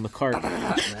bolt around the cart.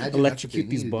 Electrocute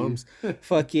these bums.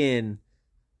 Fucking.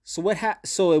 So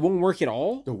so it won't work at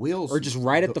all? The wheels, or just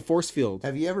right at the force field?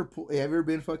 Have you ever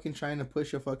been fucking trying to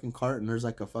push a fucking cart and there's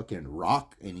like a fucking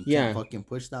rock and you Yeah. can't fucking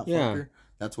push that Yeah. fucker?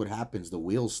 That's what happens. The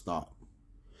wheels stop.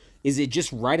 Is it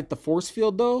just right at the force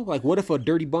field though? Like, what if a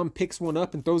dirty bum picks one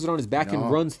up and throws it on his back No.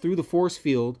 and runs through the force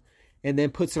field, and then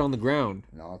puts it on the ground?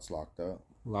 No, it's locked up.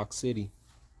 Lock City.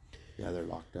 Yeah, they're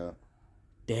locked up.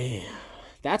 Damn,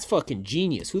 that's fucking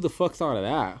genius. Who the fuck thought of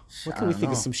that? What can we don't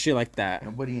think of know. some shit like that?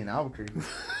 Nobody in Albuquerque.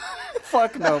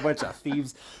 Fuck no, bunch of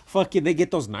thieves. Fucking, they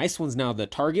get those nice ones now, the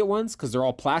Target ones, because they're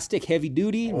all plastic, heavy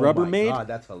duty, Rubbermaid. God,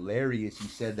 that's hilarious. You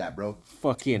said that, bro.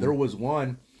 Fucking. There was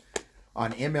one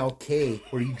on MLK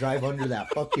where you drive under that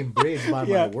fucking bridge by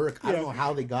Yeah, my work. I don't yeah. know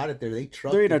how they got it there. They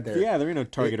trucked there ain't it there. there ain't no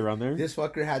Target around there. This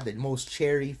fucker had the most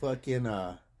cherry fucking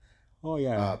Oh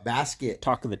yeah, basket.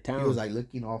 talk of the town. He was like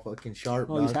looking all fucking sharp.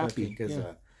 Oh, he's happy, because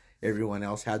yeah. everyone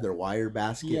else had their wire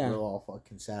basket. Yeah. They're all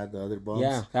fucking sad. The other bums.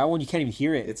 Yeah, that one you can't even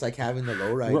hear it. It's like having the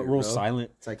lowrider. real bro. silent.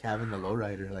 It's like having the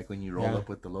lowrider. Like when you roll Yeah. up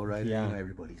with the lowrider, Yeah. you know,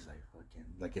 everybody's like fucking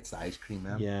like it's the ice cream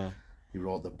man. Yeah, He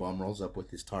rolled the bum rolls up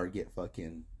with his Target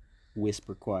fucking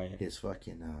whisper quiet. his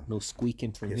fucking No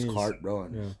squeaking from his his cart, bro,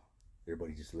 and Yeah.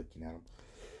 everybody just looking at him.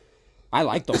 I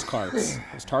like those carts.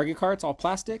 Those Target carts, all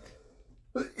plastic.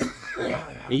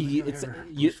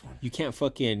 You can't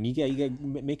fucking you got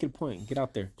make it a point. Get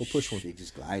out there, go push one. They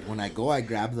just glide. When I go, I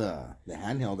grab the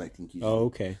handheld. I think you. Oh,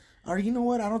 okay. Or you know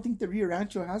what? I don't think the Rio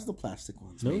Rancho has the plastic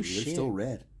ones. No maybe. shit. They're still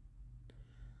red.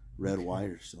 Red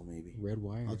wire still maybe. Red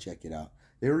wire. I'll check it out.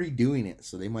 They're redoing it,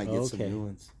 so they might get some Okay. new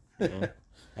ones. Yeah,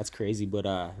 that's crazy, but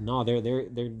no,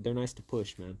 they're nice to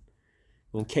push, man.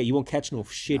 You won't catch no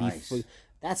shitty.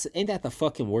 Nice. Ain't that the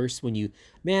fucking worst when you,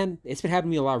 man? It's been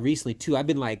happening to me a lot recently too. I've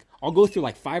been like, I'll go through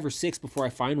like 5 or 6 before I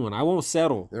find one. I won't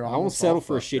settle. They're I won't almost settle all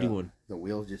for a fucked shitty up. one. The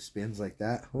wheel just spins like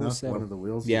that. Won't No? settle. One of the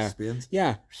wheels Yeah. just spins.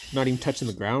 Yeah, not even touching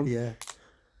the ground. Yeah.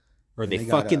 Or And they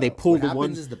got, fucking they pull what the happens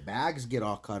one. is the bags get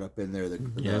all caught up in there.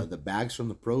 Yeah. The bags from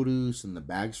the produce and the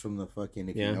bags from the fucking.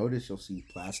 If Yeah. you notice, you'll see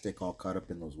plastic all caught up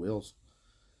in those wheels.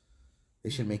 They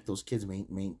should make those kids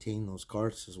maintain those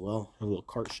carts as well. A little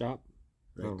cart shop.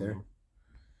 I Right don't there. know.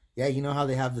 Yeah, you know how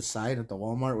they have the side at the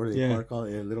Walmart where they Yeah. park all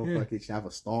their little Yeah. fucking. They should have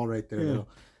a stall right there. Yeah.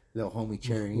 Little homie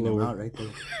carrying Little- them out right there.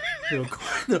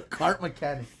 The cart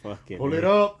mechanic. Fucking Pull it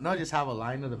up. No, just have a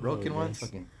line of the broken Oh, ones. yes.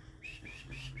 Fucking.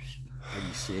 That'd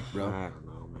be sick, bro. I don't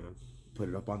know, man. Put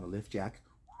it up on the lift jack.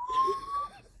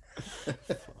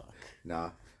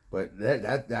 Nah, but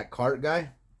that cart guy,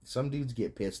 some dudes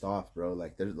get pissed off, bro.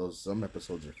 Like there's some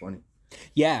episodes are funny.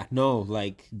 Yeah, no,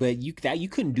 like, but you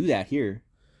couldn't do that here.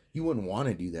 You wouldn't want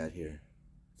to do that here.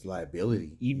 It's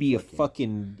liability. You'd be a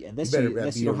fucking unless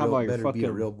you don't have all your better fucking be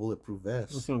a real bulletproof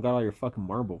unless vest. you don't got all your fucking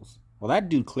marbles. Well, that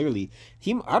dude clearly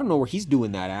I don't know where he's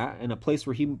doing that at in a place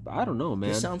where I don't know,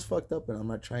 man. This sounds fucked up, and I'm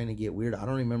not trying to get weird. I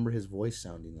don't remember his voice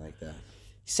sounding like that.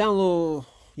 Sound a little,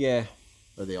 yeah.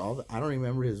 Are they all? I don't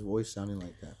remember his voice sounding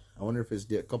like that. I wonder if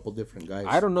it's a couple different guys.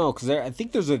 I don't know because I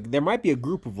think there might be a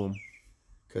group of them.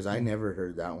 Because I never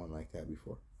heard that one like that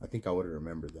before. I think I would have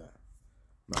remembered that.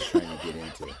 I'm not trying to get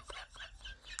into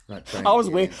it. I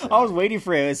was waiting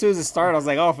for it as soon as it started. I was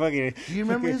like, oh fuck it. Do you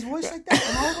remember his voice like that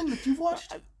in all of them that you've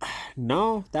watched?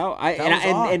 No, was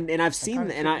odd. and I've seen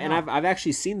kinda tripped me out. I've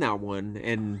actually seen that one,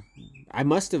 and I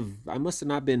must have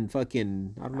not been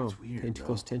fucking, I don't know, Weird, paying too bro.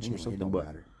 close attention or It something. don't But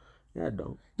matter. yeah, it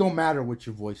don't. Don't matter what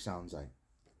your voice sounds like.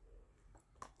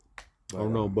 I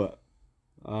don't know, but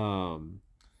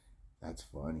that's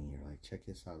funny. You're like, check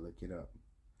this out, look it up.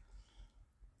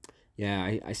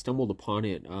 yeah, I stumbled upon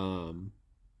it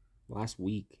last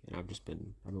week, and I've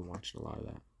been watching a lot of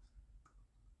that.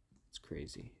 It's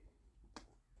crazy.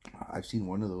 I've seen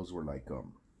one of those where like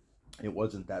it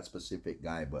wasn't that specific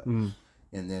guy, but Mm.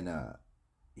 and then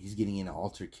he's getting in an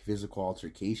physical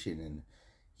altercation, and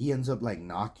he ends up like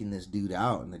knocking this dude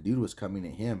out, and the dude was coming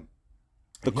at him.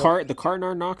 The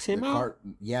Cartnar knocks him out.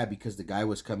 Yeah, because the guy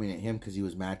was coming at him because he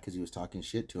was mad because he was talking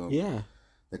shit to him. Yeah.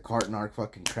 The Cartnar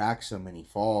fucking cracks him and he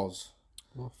falls.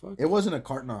 Well, fuck. It wasn't a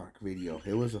Cartnar video.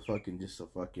 It was a fucking the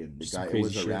guy. It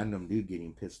was a shit. random dude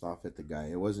getting pissed off at the guy.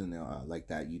 It wasn't like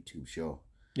that YouTube show.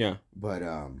 Yeah. But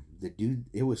the dude,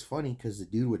 it was funny because the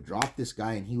dude would drop this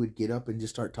guy and he would get up and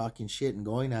just start talking shit and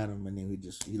going at him, and he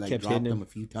Kept dropped hitting him him. a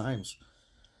few times.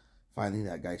 Finally,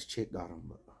 that guy's chick got him.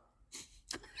 But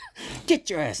Get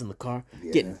your ass in the car.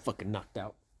 Yeah. Getting fucking knocked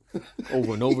out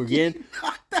over and over again.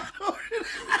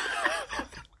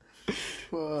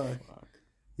 Fuck.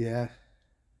 Yeah.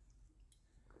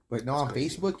 But no, on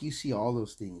Facebook, you see all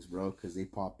those things, bro, because they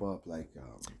pop up like.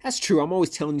 That's true. I'm always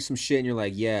telling you some shit, and you're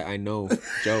like, "Yeah, I know,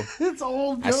 Joe. It's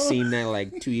old, Joe. I seen that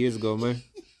like 2 years ago, man."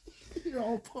 You're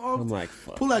all pumped. I'm like,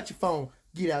 "Fuck." Pull out your phone.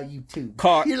 Get out, you too.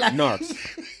 Car You're like, narcs.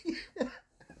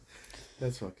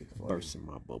 That's fucking funny. Bursting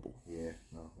my bubble. Yeah,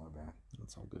 no, my bad.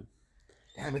 That's all good.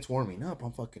 Damn, it's warming up.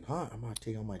 I'm fucking hot. I'm gonna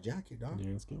take off my jacket, dog.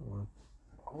 Yeah, it's getting warm.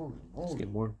 Holy It's moly.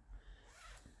 getting warm.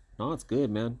 No, it's good,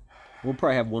 man. We'll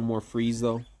probably have one more freeze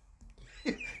though.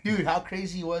 Dude, how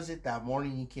crazy was it that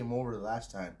morning you came over the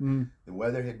last time? Mm. The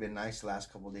weather had been nice the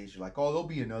last couple of days. You're like, oh, there'll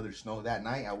be another snow. That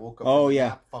night I woke up. Oh, from a yeah.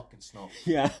 nap, fucking snow.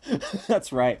 Yeah,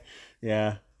 that's right.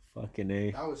 Yeah, fucking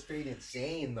A. That was straight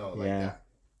insane though. Like Yeah. that.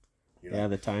 You're Yeah, like,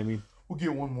 the timing. we'll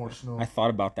get one more snow. I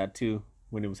thought about that too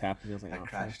when it was happening. I was like, I oh, fuck.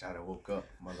 crashed out. I woke up.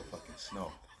 Motherfucking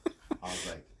snow. I was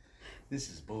like, this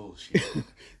is bullshit.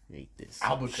 Hate this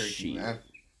Albuquerque, shit. man.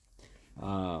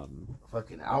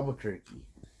 Fucking Albuquerque.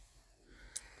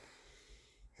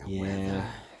 That Yeah, weather.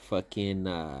 fucking.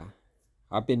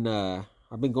 I've been going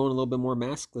a little bit more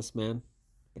maskless, man.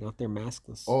 Been out there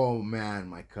maskless. Oh man,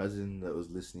 my cousin that was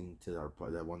listening to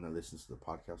that one that listens to the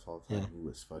podcast all the time, Yeah. he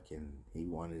was fucking, he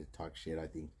wanted to talk shit, I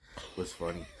think was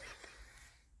funny.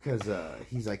 Cause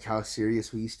he's like how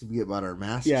serious we used to be about our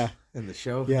masks in the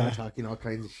show. Yeah. We're talking all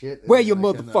kinds of shit. Wear And your like,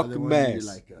 on the other motherfucking one,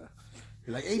 mask.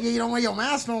 You're like, hey, you don't wear your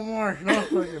mask no more. No,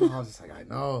 fucking, I was just like, I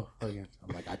know. Fucking,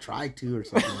 I'm like, I tried to or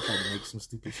something. I tried to make some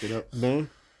stupid shit up. No.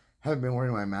 Haven't been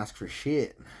wearing my mask for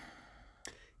shit.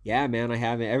 Yeah, man, I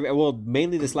haven't. Well,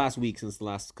 mainly this last week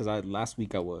last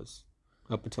week I was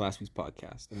up until last week's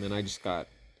podcast, and then I just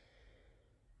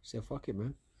said, fuck it,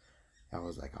 man. I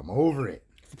was like, I'm over it.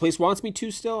 If the place wants me to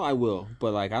still, I will.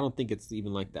 But like, I don't think it's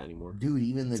even like that anymore. Dude,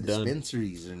 even the It's done.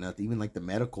 dispensaries or nothing, even like the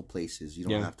medical places, you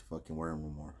don't Yeah. have to fucking wear them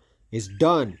anymore. It's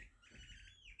done.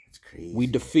 It's crazy. We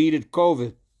defeated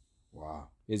COVID. Wow.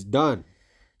 It's done.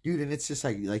 Dude, and it's just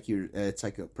like you're it's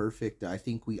like a perfect, I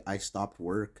think I stopped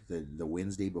work the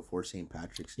Wednesday before St.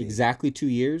 Patrick's Day. Exactly 2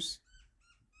 years.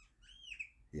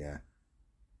 Yeah.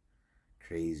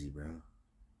 Crazy, bro.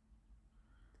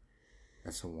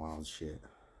 That's some wild shit.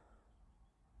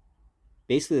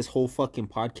 Basically, this whole fucking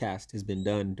podcast has been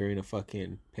done during a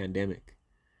fucking pandemic.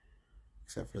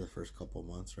 Except for the first couple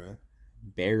months, right?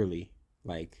 Barely.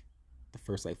 Like, the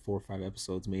first like 4 or 5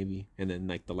 episodes maybe. And then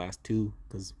like the last 2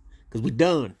 because we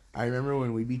done. I remember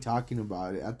when we'd be talking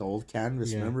about it at the old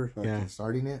canvas, Yeah, remember? Fucking yeah.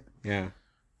 starting it. Yeah.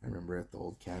 I remember at the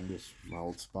old canvas, my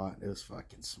old spot. It was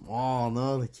fucking small,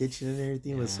 no? The kitchen and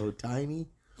everything was Yeah. so tiny.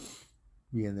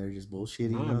 Being there just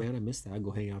bullshitting. Nah, no? man, I miss that. I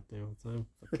go hang out there all the time.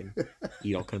 Fucking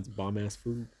eat all kinds of bomb ass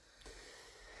food.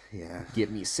 Yeah. Get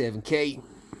me 7K.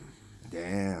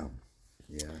 Damn.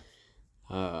 Yeah.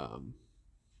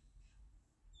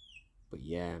 But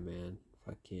yeah, man,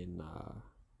 fucking.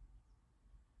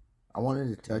 I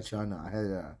wanted to touch on.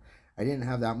 I didn't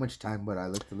have that much time, but I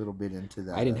looked a little bit into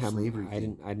that. I didn't have slavery. I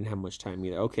didn't have much time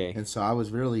either. Okay, And so I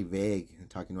was really vague in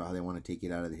talking about how they want to take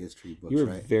it out of the history books, you were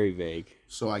right? very vague.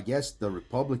 So I guess the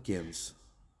Republicans,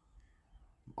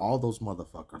 all those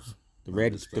motherfuckers, The I'm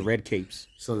red just the saying. red capes.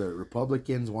 So the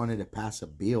Republicans wanted to pass a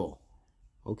bill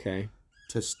Okay,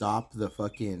 to stop the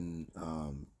fucking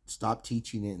stop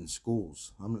teaching it in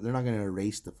schools. They're not gonna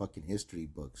erase the fucking history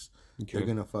books. okay. They're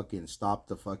gonna fucking stop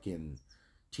the fucking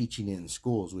teaching it in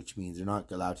schools, which means they're not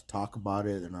allowed to talk about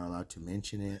it. They're not allowed to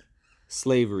mention it.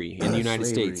 Slavery in the United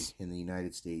Slavery States. In the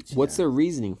United States. What's yeah. their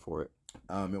reasoning for it?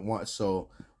 So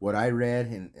what I read,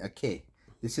 and okay,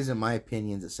 this isn't my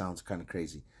opinions. It sounds kind of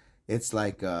crazy. It's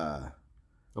like I'm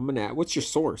gonna. What's your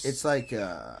source? it's like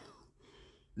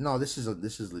no, this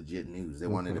is legit news. They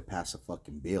wanted to pass a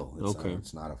fucking bill. Okay.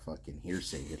 It's not a fucking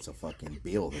hearsay. It's a fucking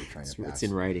bill they're trying to pass. It's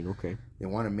in writing. Okay. They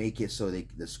want to make it so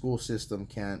the school system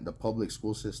can't, the public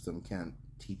school system can't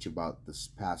teach about this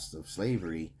past of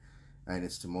slavery, and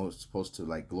it's supposed to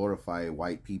like glorify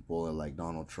white people and like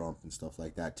Donald Trump and stuff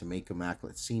like that to make them act,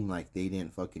 it seem like they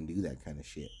didn't fucking do that kind of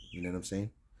shit. You know what I'm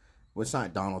saying? Well, it's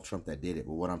not Donald Trump that did it,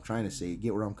 but what I'm trying to say, you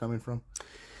get where I'm coming from?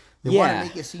 They want Yeah. to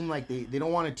make it seem like they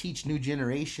don't want to teach new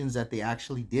generations that they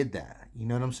actually did that. You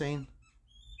know what I'm saying?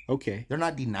 Okay. They're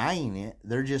not denying it.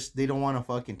 They don't want to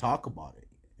fucking talk about it.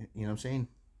 You know what I'm saying?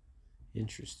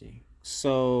 Interesting.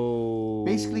 So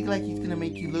Basically, like, it's gonna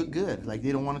make you look good. Like,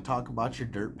 they don't want to talk about your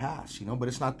dirt past, you know. But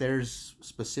it's not theirs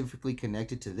specifically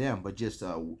connected to them, but just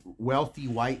wealthy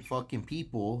white fucking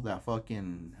people that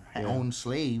fucking own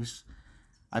slaves.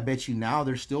 I bet you now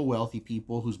there's still wealthy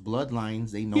people whose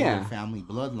bloodlines they know Yeah. their family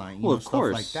bloodline, Well, know, of stuff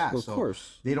course. like that. Of So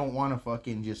course. they don't want to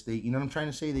fucking you know what I'm trying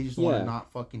to say? They just want Yeah. to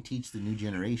not fucking teach the new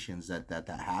generations that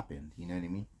happened. You know what I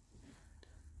mean?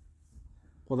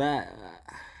 Well, that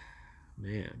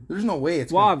man. There's no way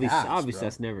it's Well, gonna obviously, pass, bro.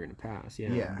 that's never gonna pass.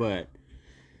 Yeah. Yeah. But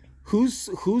who's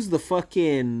the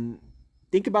fucking?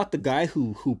 Think about the guy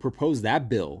who proposed that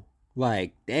bill.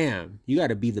 Like, damn, you got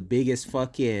to be the biggest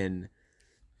fucking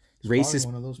racist,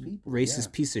 one of those people.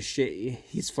 racist piece of shit.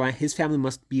 His family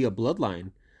must be a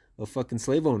bloodline of fucking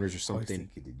slave owners or something. I was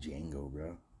thinking of Django,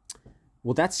 bro.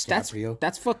 Well, that's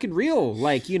DiCaprio. fucking real.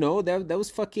 Like, you know, that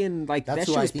was fucking like That's that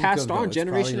who shit I was think passed of, though. on It's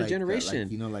generation probably to like generation.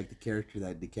 like, you know, like the character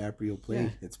that DiCaprio played. Yeah.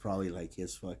 It's probably like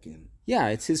his fucking. Yeah,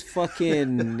 it's his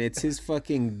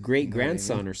fucking great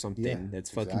grandson I mean? or something Yeah, that's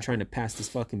fucking exactly. trying to pass this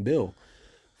fucking bill.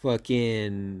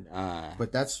 Fucking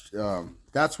But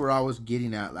that's where I was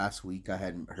getting at last week. I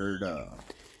hadn't heard.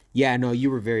 yeah, no,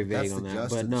 you were very vague That's on the that. But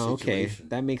Justin no, okay. situation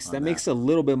That makes on that. a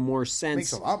little bit more sense.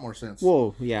 Makes a lot more sense.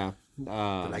 Whoa, yeah.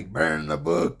 Like burn the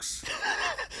books.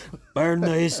 Burn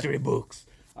the history books.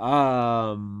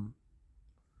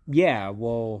 Yeah,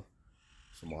 well,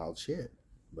 Some wild shit.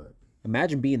 But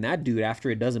imagine being that dude after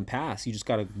it doesn't pass. You just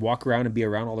gotta walk around and be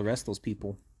around all the rest of those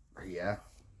people. yeah,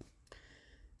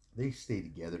 they stay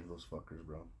together, those fuckers,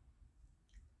 bro.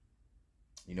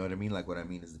 You know what I mean? Like what I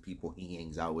mean is the people he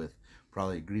hangs out with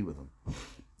probably agree with him.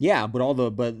 Yeah,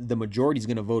 but the majority's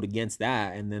gonna vote against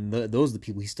that, and then those are the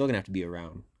people he's still gonna have to be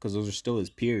around because those are still his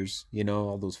peers. You know,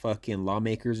 all those fucking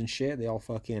lawmakers and shit. They all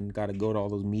fucking gotta go to all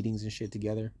those meetings and shit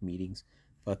together. Meetings,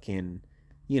 fucking,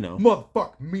 you know.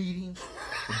 Motherfucking meetings,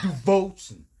 and do votes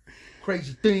and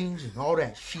crazy things and all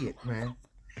that shit, man.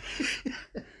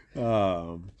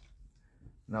 No,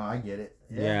 I get it.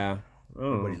 Yeah.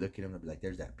 Everybody look at him and be like,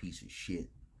 "There's that piece of shit."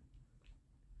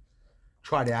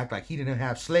 Try to act like he didn't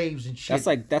have slaves and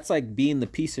shit. That's like being the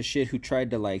piece of shit who tried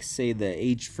to like say the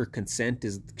age for consent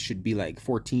should be like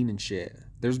 14 and shit.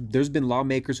 There's been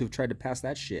lawmakers who've tried to pass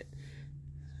that shit.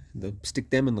 They'll stick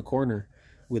them in the corner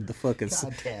with the fucking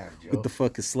Goddamn, Joe. with the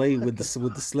fucking slave with the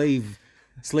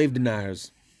slave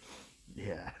deniers.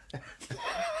 Yeah.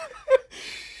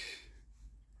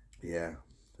 Yeah.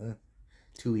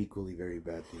 Two equally very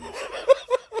bad things.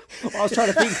 I was trying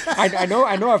to think. I know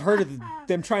I've heard of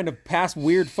them trying to pass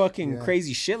weird fucking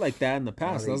crazy shit like that in the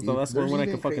past. they That's do. the one I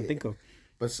There's can fucking even think of.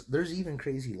 But there's even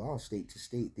crazy laws state to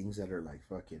state, things that are like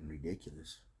fucking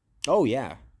ridiculous. Oh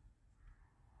yeah.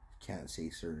 Can't say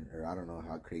certain, or I don't know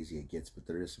how crazy it gets, but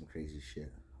there is some crazy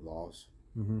shit laws.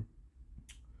 Mm-hmm.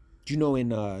 Do you know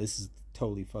this is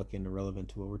totally fucking irrelevant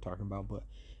to what we're talking about, but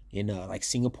in like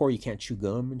Singapore you can't chew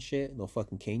gum and shit. They'll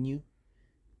fucking cane you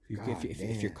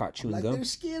if you're caught chewing gum. They're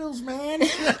Skittles, man.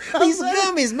 These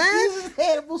gummies, man. This is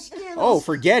edible Skittles. Oh,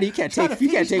 forget it. You can't take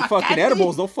my fucking candy.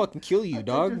 edibles. They'll fucking kill you, I'm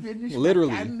dog. trying to finish my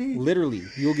candy. Literally,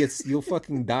 you'll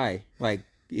fucking die. Like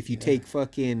if you take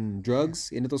fucking drugs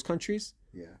into those countries,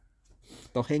 Yeah.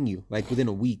 they'll hang you like within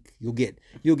a week. You'll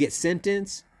get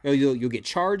sentenced, or you'll get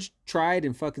charged, tried,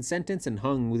 and fucking sentenced and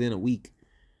hung within a week.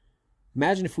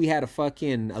 Imagine if we had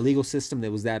a legal system that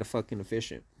was that fucking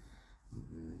efficient.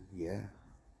 Yeah.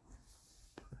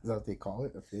 Is that what they call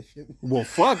it? Efficient? Well,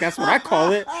 fuck, that's what I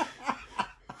call it.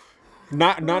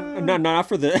 Not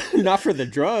for the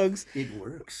drugs. It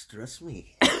works. Trust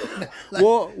me.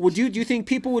 Well, do you think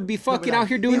people would be fucking out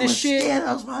here doing this shit?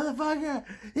 Skittles, motherfucker.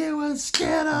 It was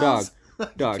Skittles.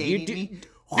 Dog, you Caning do me.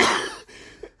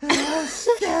 It was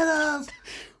Skittles.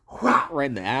 right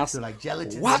in the ass. They're like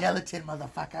gelatin,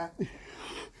 motherfucker.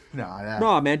 No,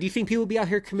 No, man. Do you think people would be out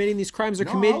here committing these crimes or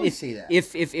No, I committing would say that.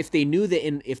 if they knew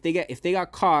that if they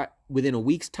got caught within a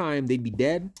week's time they'd be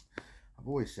dead? I've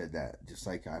always said that. Just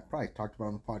like I probably talked about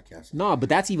on the podcast. No, but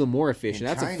that's even more efficient. In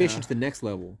That's China- efficient to the next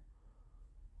level.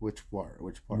 Which part?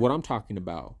 Which part? What I'm talking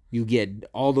about. You get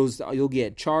all those. You'll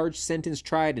get charged, sentenced,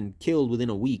 tried, and killed within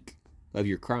a week of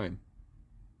your crime.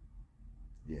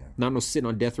 Yeah. Not no sitting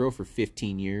on death row for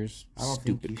 15 years. I don't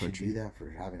Stupid think you country. should do that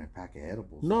for having a pack of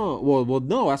edibles. No, well,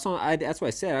 no. That's not. That's what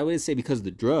I said. I wouldn't say because of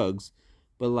the drugs,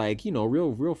 but like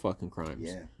real fucking crimes.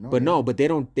 Yeah. But they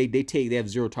don't. They have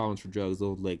zero tolerance for drugs.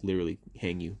 They'll like literally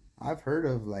hang you. I've heard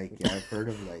of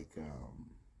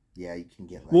yeah, you can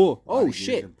get like. Well, a lot of years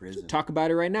shit. in prison. Talk about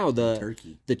it right now.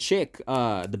 Turkey. The chick,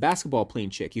 the basketball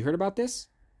playing chick. You heard about this?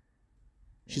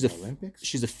 She's In the Olympics?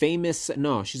 she's a famous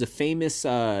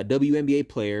WNBA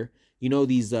player. You know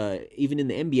these even in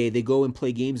the NBA they go and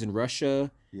play games in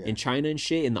Russia and China and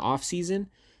shit in the off season.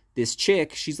 This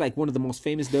chick, she's like one of the most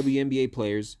famous WNBA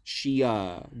players. She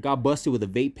got busted with a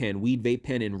weed vape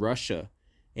pen in Russia,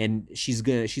 and she's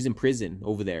in prison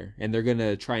over there, and they're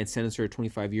gonna try and sentence her to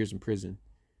 25 years in prison.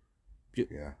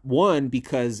 Yeah. One,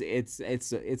 because it's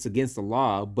against the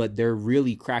law, but they're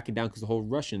really cracking down because the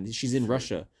whole she's in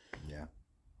Russia. Yeah.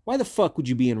 Why the fuck would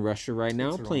you be in Russia right now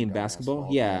It's her own playing dumbass basketball?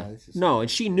 fault. Yeah. Yeah, it's just No, like-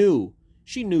 and she knew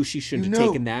she shouldn't You have knew.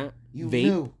 taken that You vape.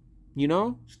 knew. You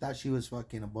know? She thought she was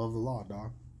fucking above the law,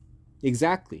 dog.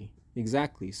 Exactly.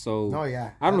 So No,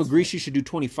 yeah. I don't that's agree what- she should do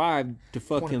 25 to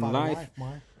fucking 25 life,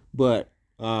 man. but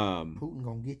Putin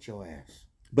gonna get your ass.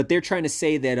 but they're trying to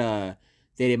say that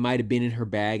that it might have been in her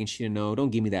bag and she didn't know. Don't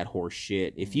give me that horse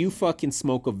shit. If you fucking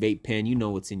smoke a vape pen, you know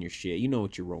what's in your shit. You know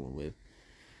what you're rolling with.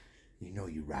 You know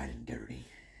you riding dirty.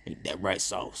 Ain't that right,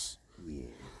 sauce? Yeah.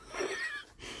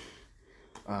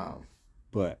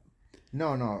 But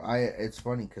No. It's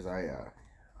funny because I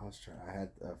had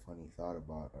a funny thought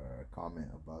about a comment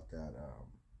about that,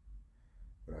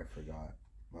 but I forgot.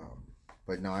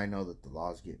 But now I know that the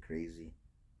laws get crazy.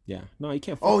 yeah, no, you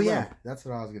can't. Oh yeah, that's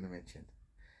what I was gonna mention,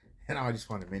 and I just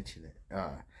want to mention it.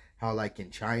 How like in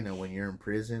China when you're in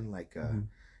prison, like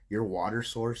your water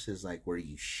source is like where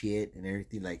you shit and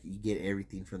everything. Like you get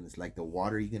everything from this, like the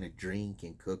water you're gonna drink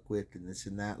and cook with and this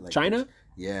and that. Like China,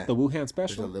 yeah, the Wuhan there's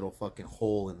special. a little fucking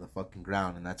hole in the fucking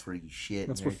ground, and that's where you shit.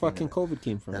 That's and where everything, fucking and COVID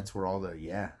came from. that's where all the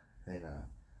and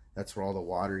that's where all the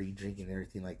water you drink and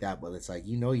everything like that. But it's like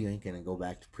you know you ain't gonna go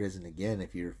back to prison again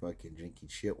if you're fucking drinking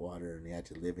shit water and you had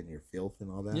to live in your filth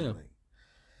and all that. Yeah. Like,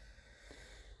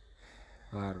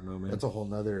 I don't know, man. that's a whole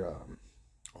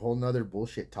nother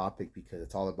bullshit topic because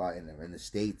it's all about in the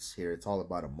States here. It's all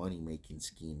about a money making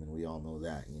scheme, and we all know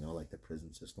that. You know, like the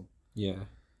prison system. Yeah.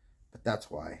 But that's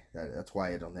why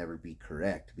it'll never be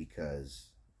correct because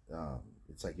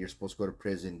it's like you're supposed to go to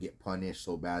prison, get punished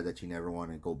so bad that you never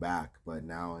want to go back. But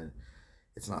now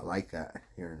it's not like that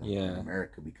here in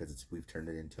America because we've turned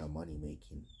it into a money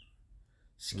making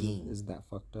scheme. Isn't that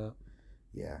fucked up?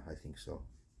 Yeah, I think so.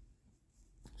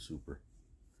 Super.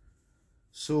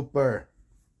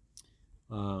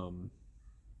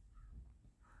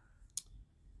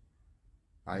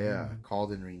 I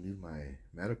called and renewed my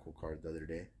medical card the other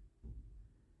day.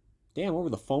 Damn, over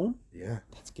the phone? Yeah.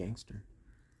 That's gangster.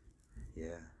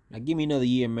 Yeah. Now give me another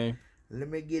year, man. Let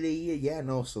me get a year. Yeah,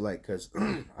 no, so like, cause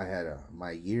I had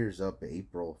my year's up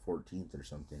April 14th or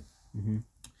something. Mm-hmm.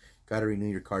 Got to renew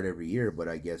your card every year, but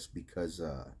I guess because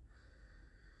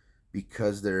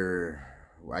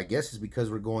it's because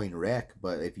we're going rec.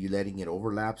 But if you're letting it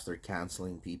overlaps, they're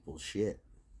canceling people's shit.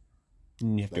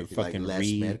 And you have to fucking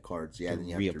less med cards. Yeah, then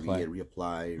you have to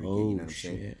reapply. You know what I'm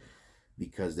saying?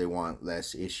 Because they want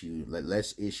less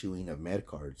issuing of med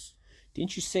cards.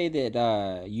 Didn't you say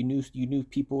that you knew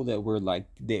people that were like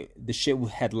the shit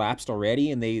had lapsed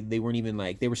already and they weren't even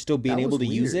like they were still being able to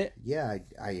use it? Yeah,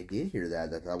 I did hear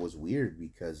that. That was weird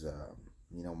because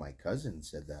you know, my cousin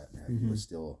said that he was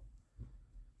still,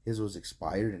 his was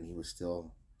expired and he was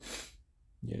still.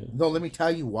 Yeah. No, let me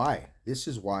tell you why. This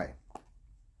is why.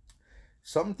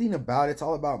 Something about it's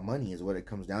all about money is what it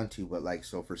comes down to. But like,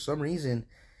 so for some reason,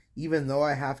 even though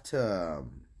I have to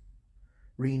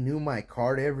renew my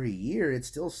card every year, it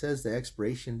still says the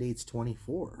expiration date's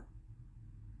 24.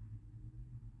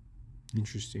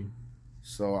 Interesting.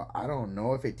 So I don't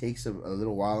know if it takes a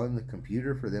little while in the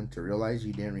computer for them to realize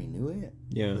you didn't renew it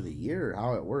for the year or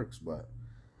how it works, but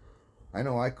I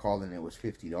know I called and it was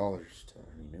 $50 to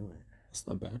renew it. That's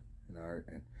not bad.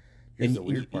 And here's the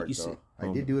weird part though.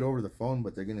 I did do it over the phone,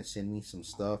 but they're gonna send me some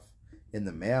stuff in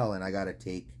the mail, and I gotta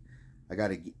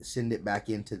send it back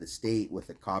into the state with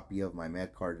a copy of my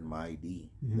med card and my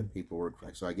ID, the paperwork.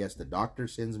 So I guess the doctor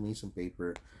sends me some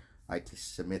paper. I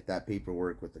submit that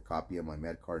paperwork with a copy of my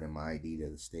med card and my ID to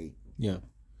the state. Yeah.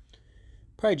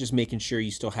 Probably just making sure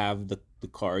you still have the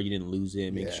card, you didn't lose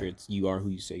it, make sure you are who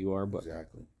you say you are, but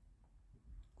exactly.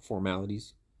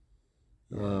 Formalities.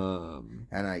 Yeah.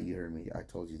 And you heard me. I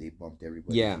told you they bumped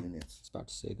everybody's units. I was about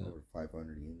to say that. Over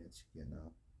 500 units, you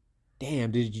know.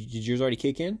 Damn, did yours already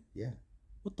kick in? Yeah.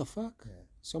 What the fuck? Yeah.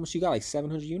 So much you got, like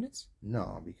 700 units?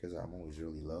 No, because I'm always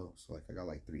really low. So like I got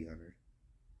like 300.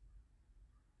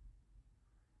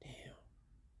 Damn.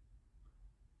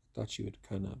 Thought you would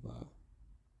kind of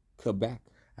cut back.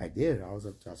 I did. I was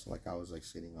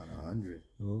sitting on 100.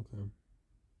 Okay.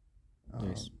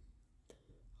 Nice.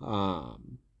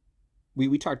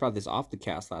 We talked about this off the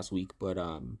cast last week, but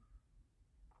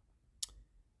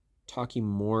talking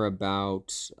more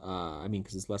about I mean,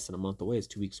 because it's less than a month away, it's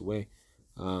 2 weeks away.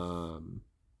 About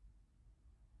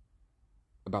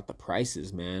the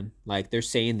prices, man. Like they're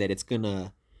saying that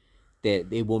that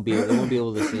they won't be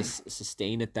able to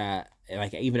sustain at that.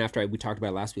 Like even after we talked about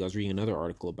it last week, I was reading another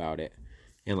article about it,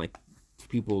 and like for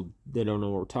people that don't know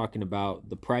what we're talking about,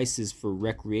 the prices for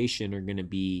recreation are going to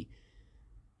be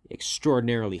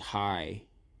extraordinarily high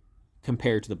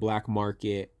compared to the black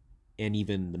market and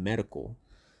even the medical.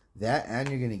 That, and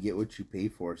you're gonna get what you pay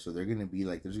for. So they're gonna be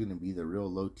like, there's gonna be the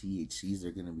real low THCs.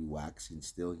 They're gonna be waxing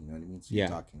still. You know what I mean? So you're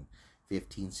talking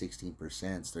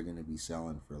 15-16%. They're gonna be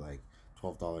selling for like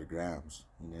 $12 grams.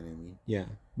 You know what I mean? Yeah,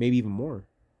 maybe even more.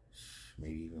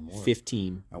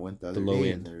 15. I went the other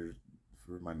day and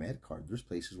for my med card, there's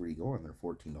places where you go and they're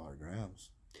 $14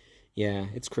 grams. Yeah,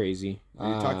 it's crazy.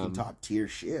 You're talking top tier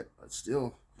shit, but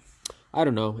still. I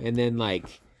don't know. And then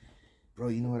like, Bro,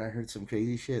 you know what? I heard some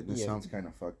crazy shit. This Yeah. sounds kind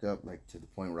of fucked up, like to the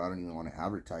point where I don't even want to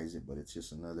advertise it, but it's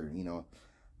just another, you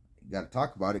got to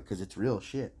talk about it because it's real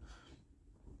shit.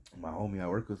 My homie I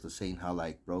work with was saying how,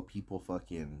 like, bro, people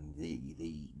fucking, they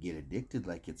get addicted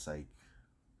like it's like,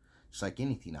 just like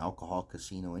anything, alcohol,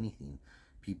 casino, anything.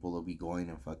 People will be going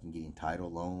and fucking getting title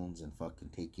loans and fucking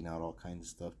taking out all kinds of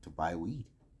stuff to buy weed.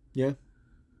 yeah.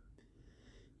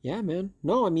 Yeah, man.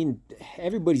 No, I mean,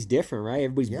 everybody's different, right?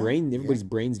 Everybody's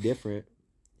brain's different.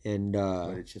 And,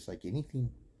 But it's just like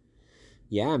anything.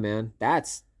 yeah, man,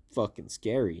 that's fucking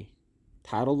scary.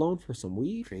 Title loan for some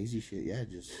weed? Crazy shit, yeah,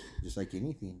 just like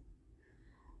anything.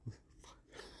 I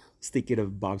was thinking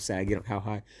of Bob Saget on How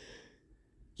High.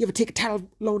 You ever take a title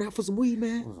loan out for some weed,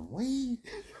 man? For some weed?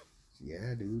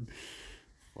 Yeah, dude.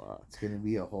 Fuck. It's gonna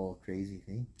be a whole crazy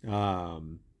thing.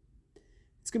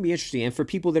 It's gonna be interesting. And for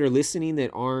people that are listening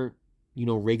that aren't,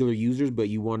 regular users, but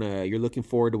you're looking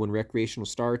forward to when recreational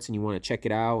starts and you want to check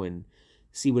it out and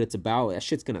see what it's about, that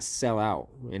shit's gonna sell out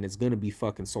and it's gonna be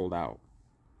fucking sold out.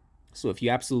 So if you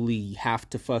absolutely have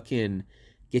to fucking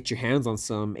get your hands on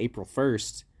some April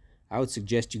 1st, I would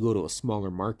suggest you go to a smaller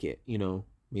market,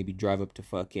 maybe drive up to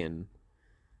fucking,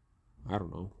 I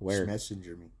don't know, where.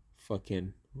 Messenger me.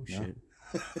 Fucking, oh No. shit.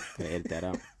 Gotta edit that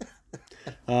out.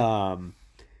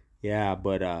 Yeah,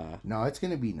 but, No, it's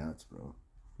gonna be nuts, bro.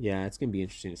 yeah, it's gonna be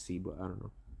interesting to see, but I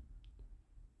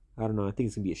don't know. I think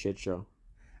it's gonna be a shit show.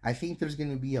 I think there's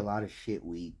gonna be a lot of shit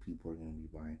weed people are gonna be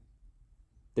buying.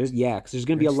 Because there's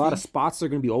gonna be a lot of Interesting. spots that are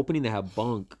gonna be opening that have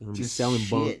bunk. And be selling shit,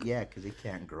 bunk. yeah, because they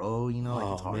can't grow. Like, it's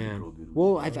Oh hard to man. grow good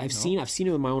Well, weed, I've seen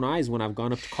it with my own eyes when I've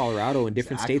gone up to Colorado and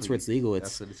different states where it's legal. That's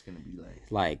It's what it's gonna be like.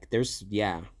 like there's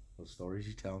Those stories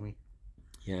you tell me.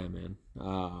 yeah, man.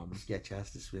 Sketch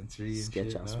ass dispensary. And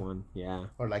Sketch shit, house huh? one, yeah.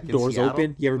 Or like in Doors Seattle,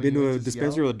 open. You ever when been to went a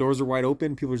dispensary Seattle? where the doors are wide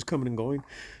open? People are just coming and going.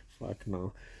 Fuck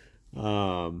no.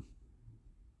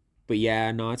 But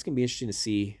yeah, no, it's gonna be interesting to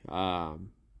see.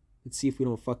 Let's see if we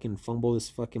don't fucking fumble this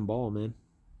fucking ball, man.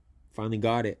 Finally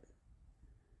got it.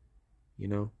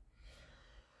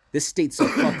 This state's so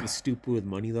fucking stupid with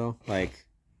money, though. Like,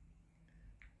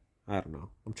 I don't know.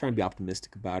 I'm trying to be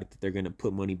optimistic about it that they're gonna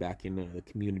put money back in the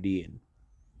community and,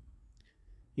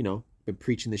 been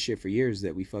preaching this shit for years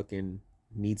that we fucking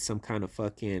need some kind of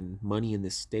fucking money in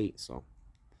this state. So,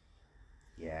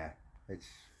 Yeah, it's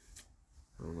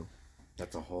I don't know.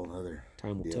 that's a whole other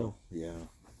Time will deal. tell. Yeah,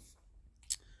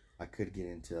 I could get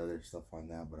into other stuff on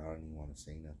that, but I don't even want to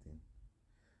say nothing.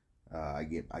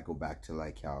 I go back to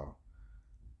like how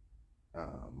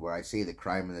where I say the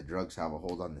crime and the drugs have a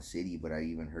hold on the city, but I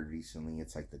even heard recently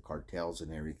it's like the cartels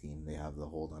and everything, they have the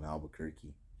hold on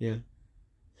Albuquerque. Yeah.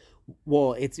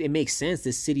 Well, it makes sense.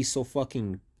 This city's so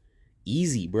fucking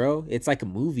easy, bro. It's like a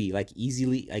movie, like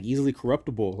easily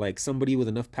corruptible. Like somebody with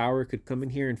enough power could come in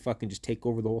here and fucking just take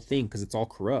over the whole thing because it's all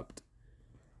corrupt.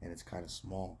 And it's kind of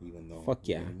small, even though Fuck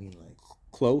you know yeah. what I mean, like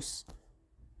Close,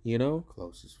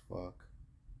 close as fuck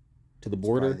to the It's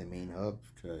border. probably the main hub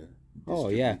to Oh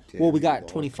yeah. distribute to Well, we the got whole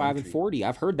 25 and country. 40.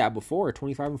 I've heard that before.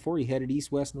 25 and 40 headed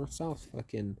east, west, north, south.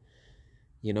 Fucking,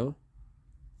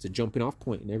 it's a jumping off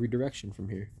point in every direction from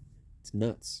here. It's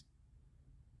nuts.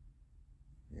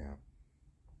 Yeah.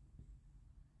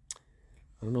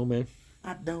 I don't know, man.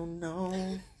 I don't know.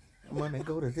 I'm gonna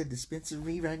go to the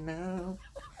dispensary right now.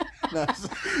 No,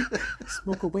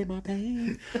 Smoke away my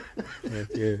pain.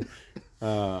 Yeah.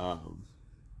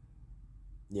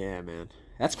 Yeah, man.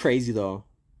 That's crazy though.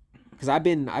 Cause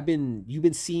you've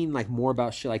been seeing like more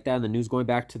about shit like that in the news, going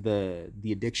back to the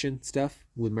addiction stuff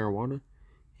with marijuana,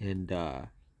 and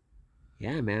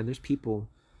yeah, man. There's people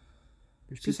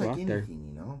just like out there.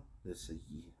 anything, There's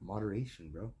moderation,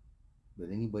 bro. But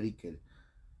anybody could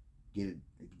get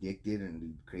addicted and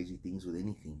do crazy things with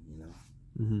anything,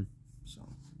 Mm-hmm. So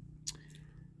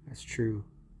That's true.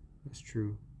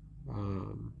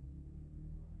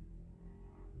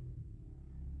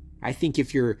 I think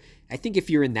if you're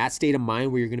in that state of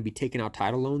mind where you're gonna be taking out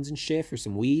title loans and shit for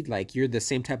some weed, like you're the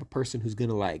same type of person who's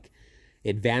gonna like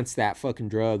advance that fucking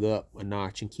drug up a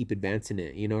notch and keep advancing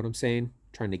it. You know what I'm saying?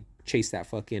 Trying to chase that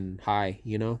fucking high.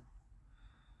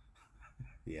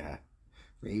 yeah,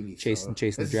 maybe Chasing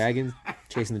so. the dragons,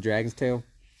 chasing the dragon's tail.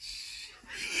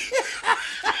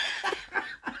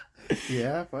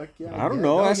 Yeah, fuck yeah. I don't yeah,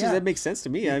 know. no, That makes sense to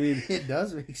me. I mean, it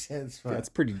does make sense. But that's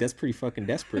pretty fucking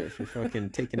desperate if you're fucking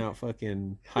taking out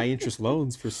fucking high interest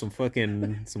loans for some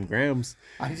grams.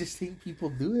 I just think people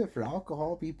do it for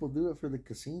alcohol. People do it for the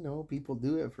casino. People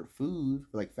do it for food,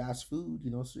 like fast food.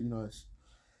 So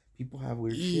people have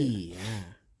weird shit. Yeah.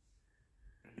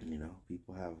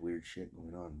 People have weird shit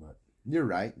going on. But you're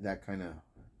right. That kind of,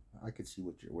 I could see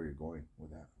where you're going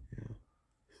with that. Yeah.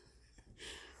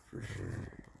 For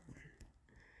sure.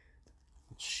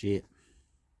 Shit.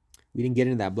 We didn't get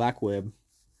into that black web.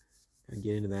 I'll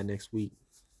get into that next week.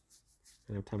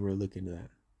 I don't have time to really look into that.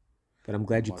 But I'm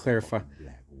glad you clarified.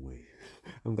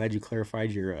 I'm glad you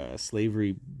clarified your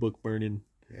slavery book burning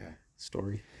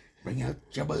story. Bring out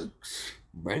your books.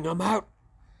 Bring them out.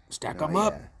 Stack them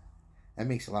up. That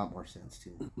makes a lot more sense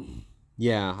too.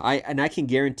 Yeah, I can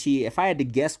guarantee if I had to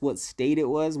guess what state it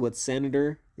was, what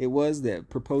senator it was that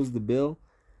proposed the bill,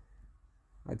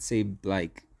 I'd say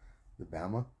like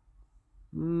Alabama.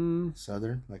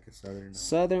 Southern, like a southern. No.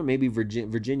 Southern, maybe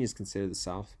Virginia's considered the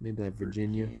South. Maybe like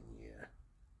Virginia.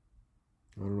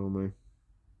 I don't know, man.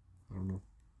 I don't know.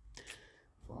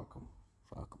 Fuck them.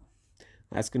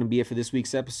 That's gonna be it for this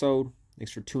week's episode.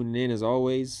 Thanks for tuning in as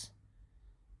always.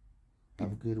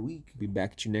 Have a good week. Be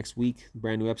back at you next week.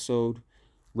 Brand new episode.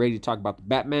 Ready to talk about the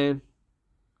Batman.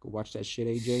 Go watch that shit,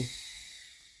 AJ.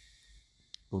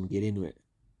 Gonna get into it.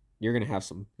 You're gonna have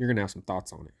some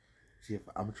thoughts on it. See, if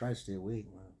I'm gonna try to stay awake,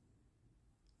 man.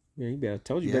 Yeah, you better. I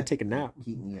told you, better take a nap.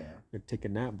 Keep me Better take a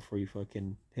nap before you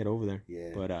fucking head over there. Yeah.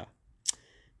 But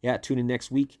yeah, tune in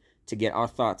next week to get our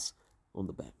thoughts on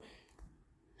the Batman.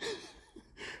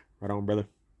 Right on, brother.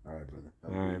 All right, brother.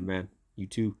 All right, man. You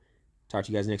too. Talk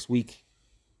to you guys next week.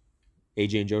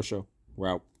 AJ and Joe Show. We're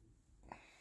out.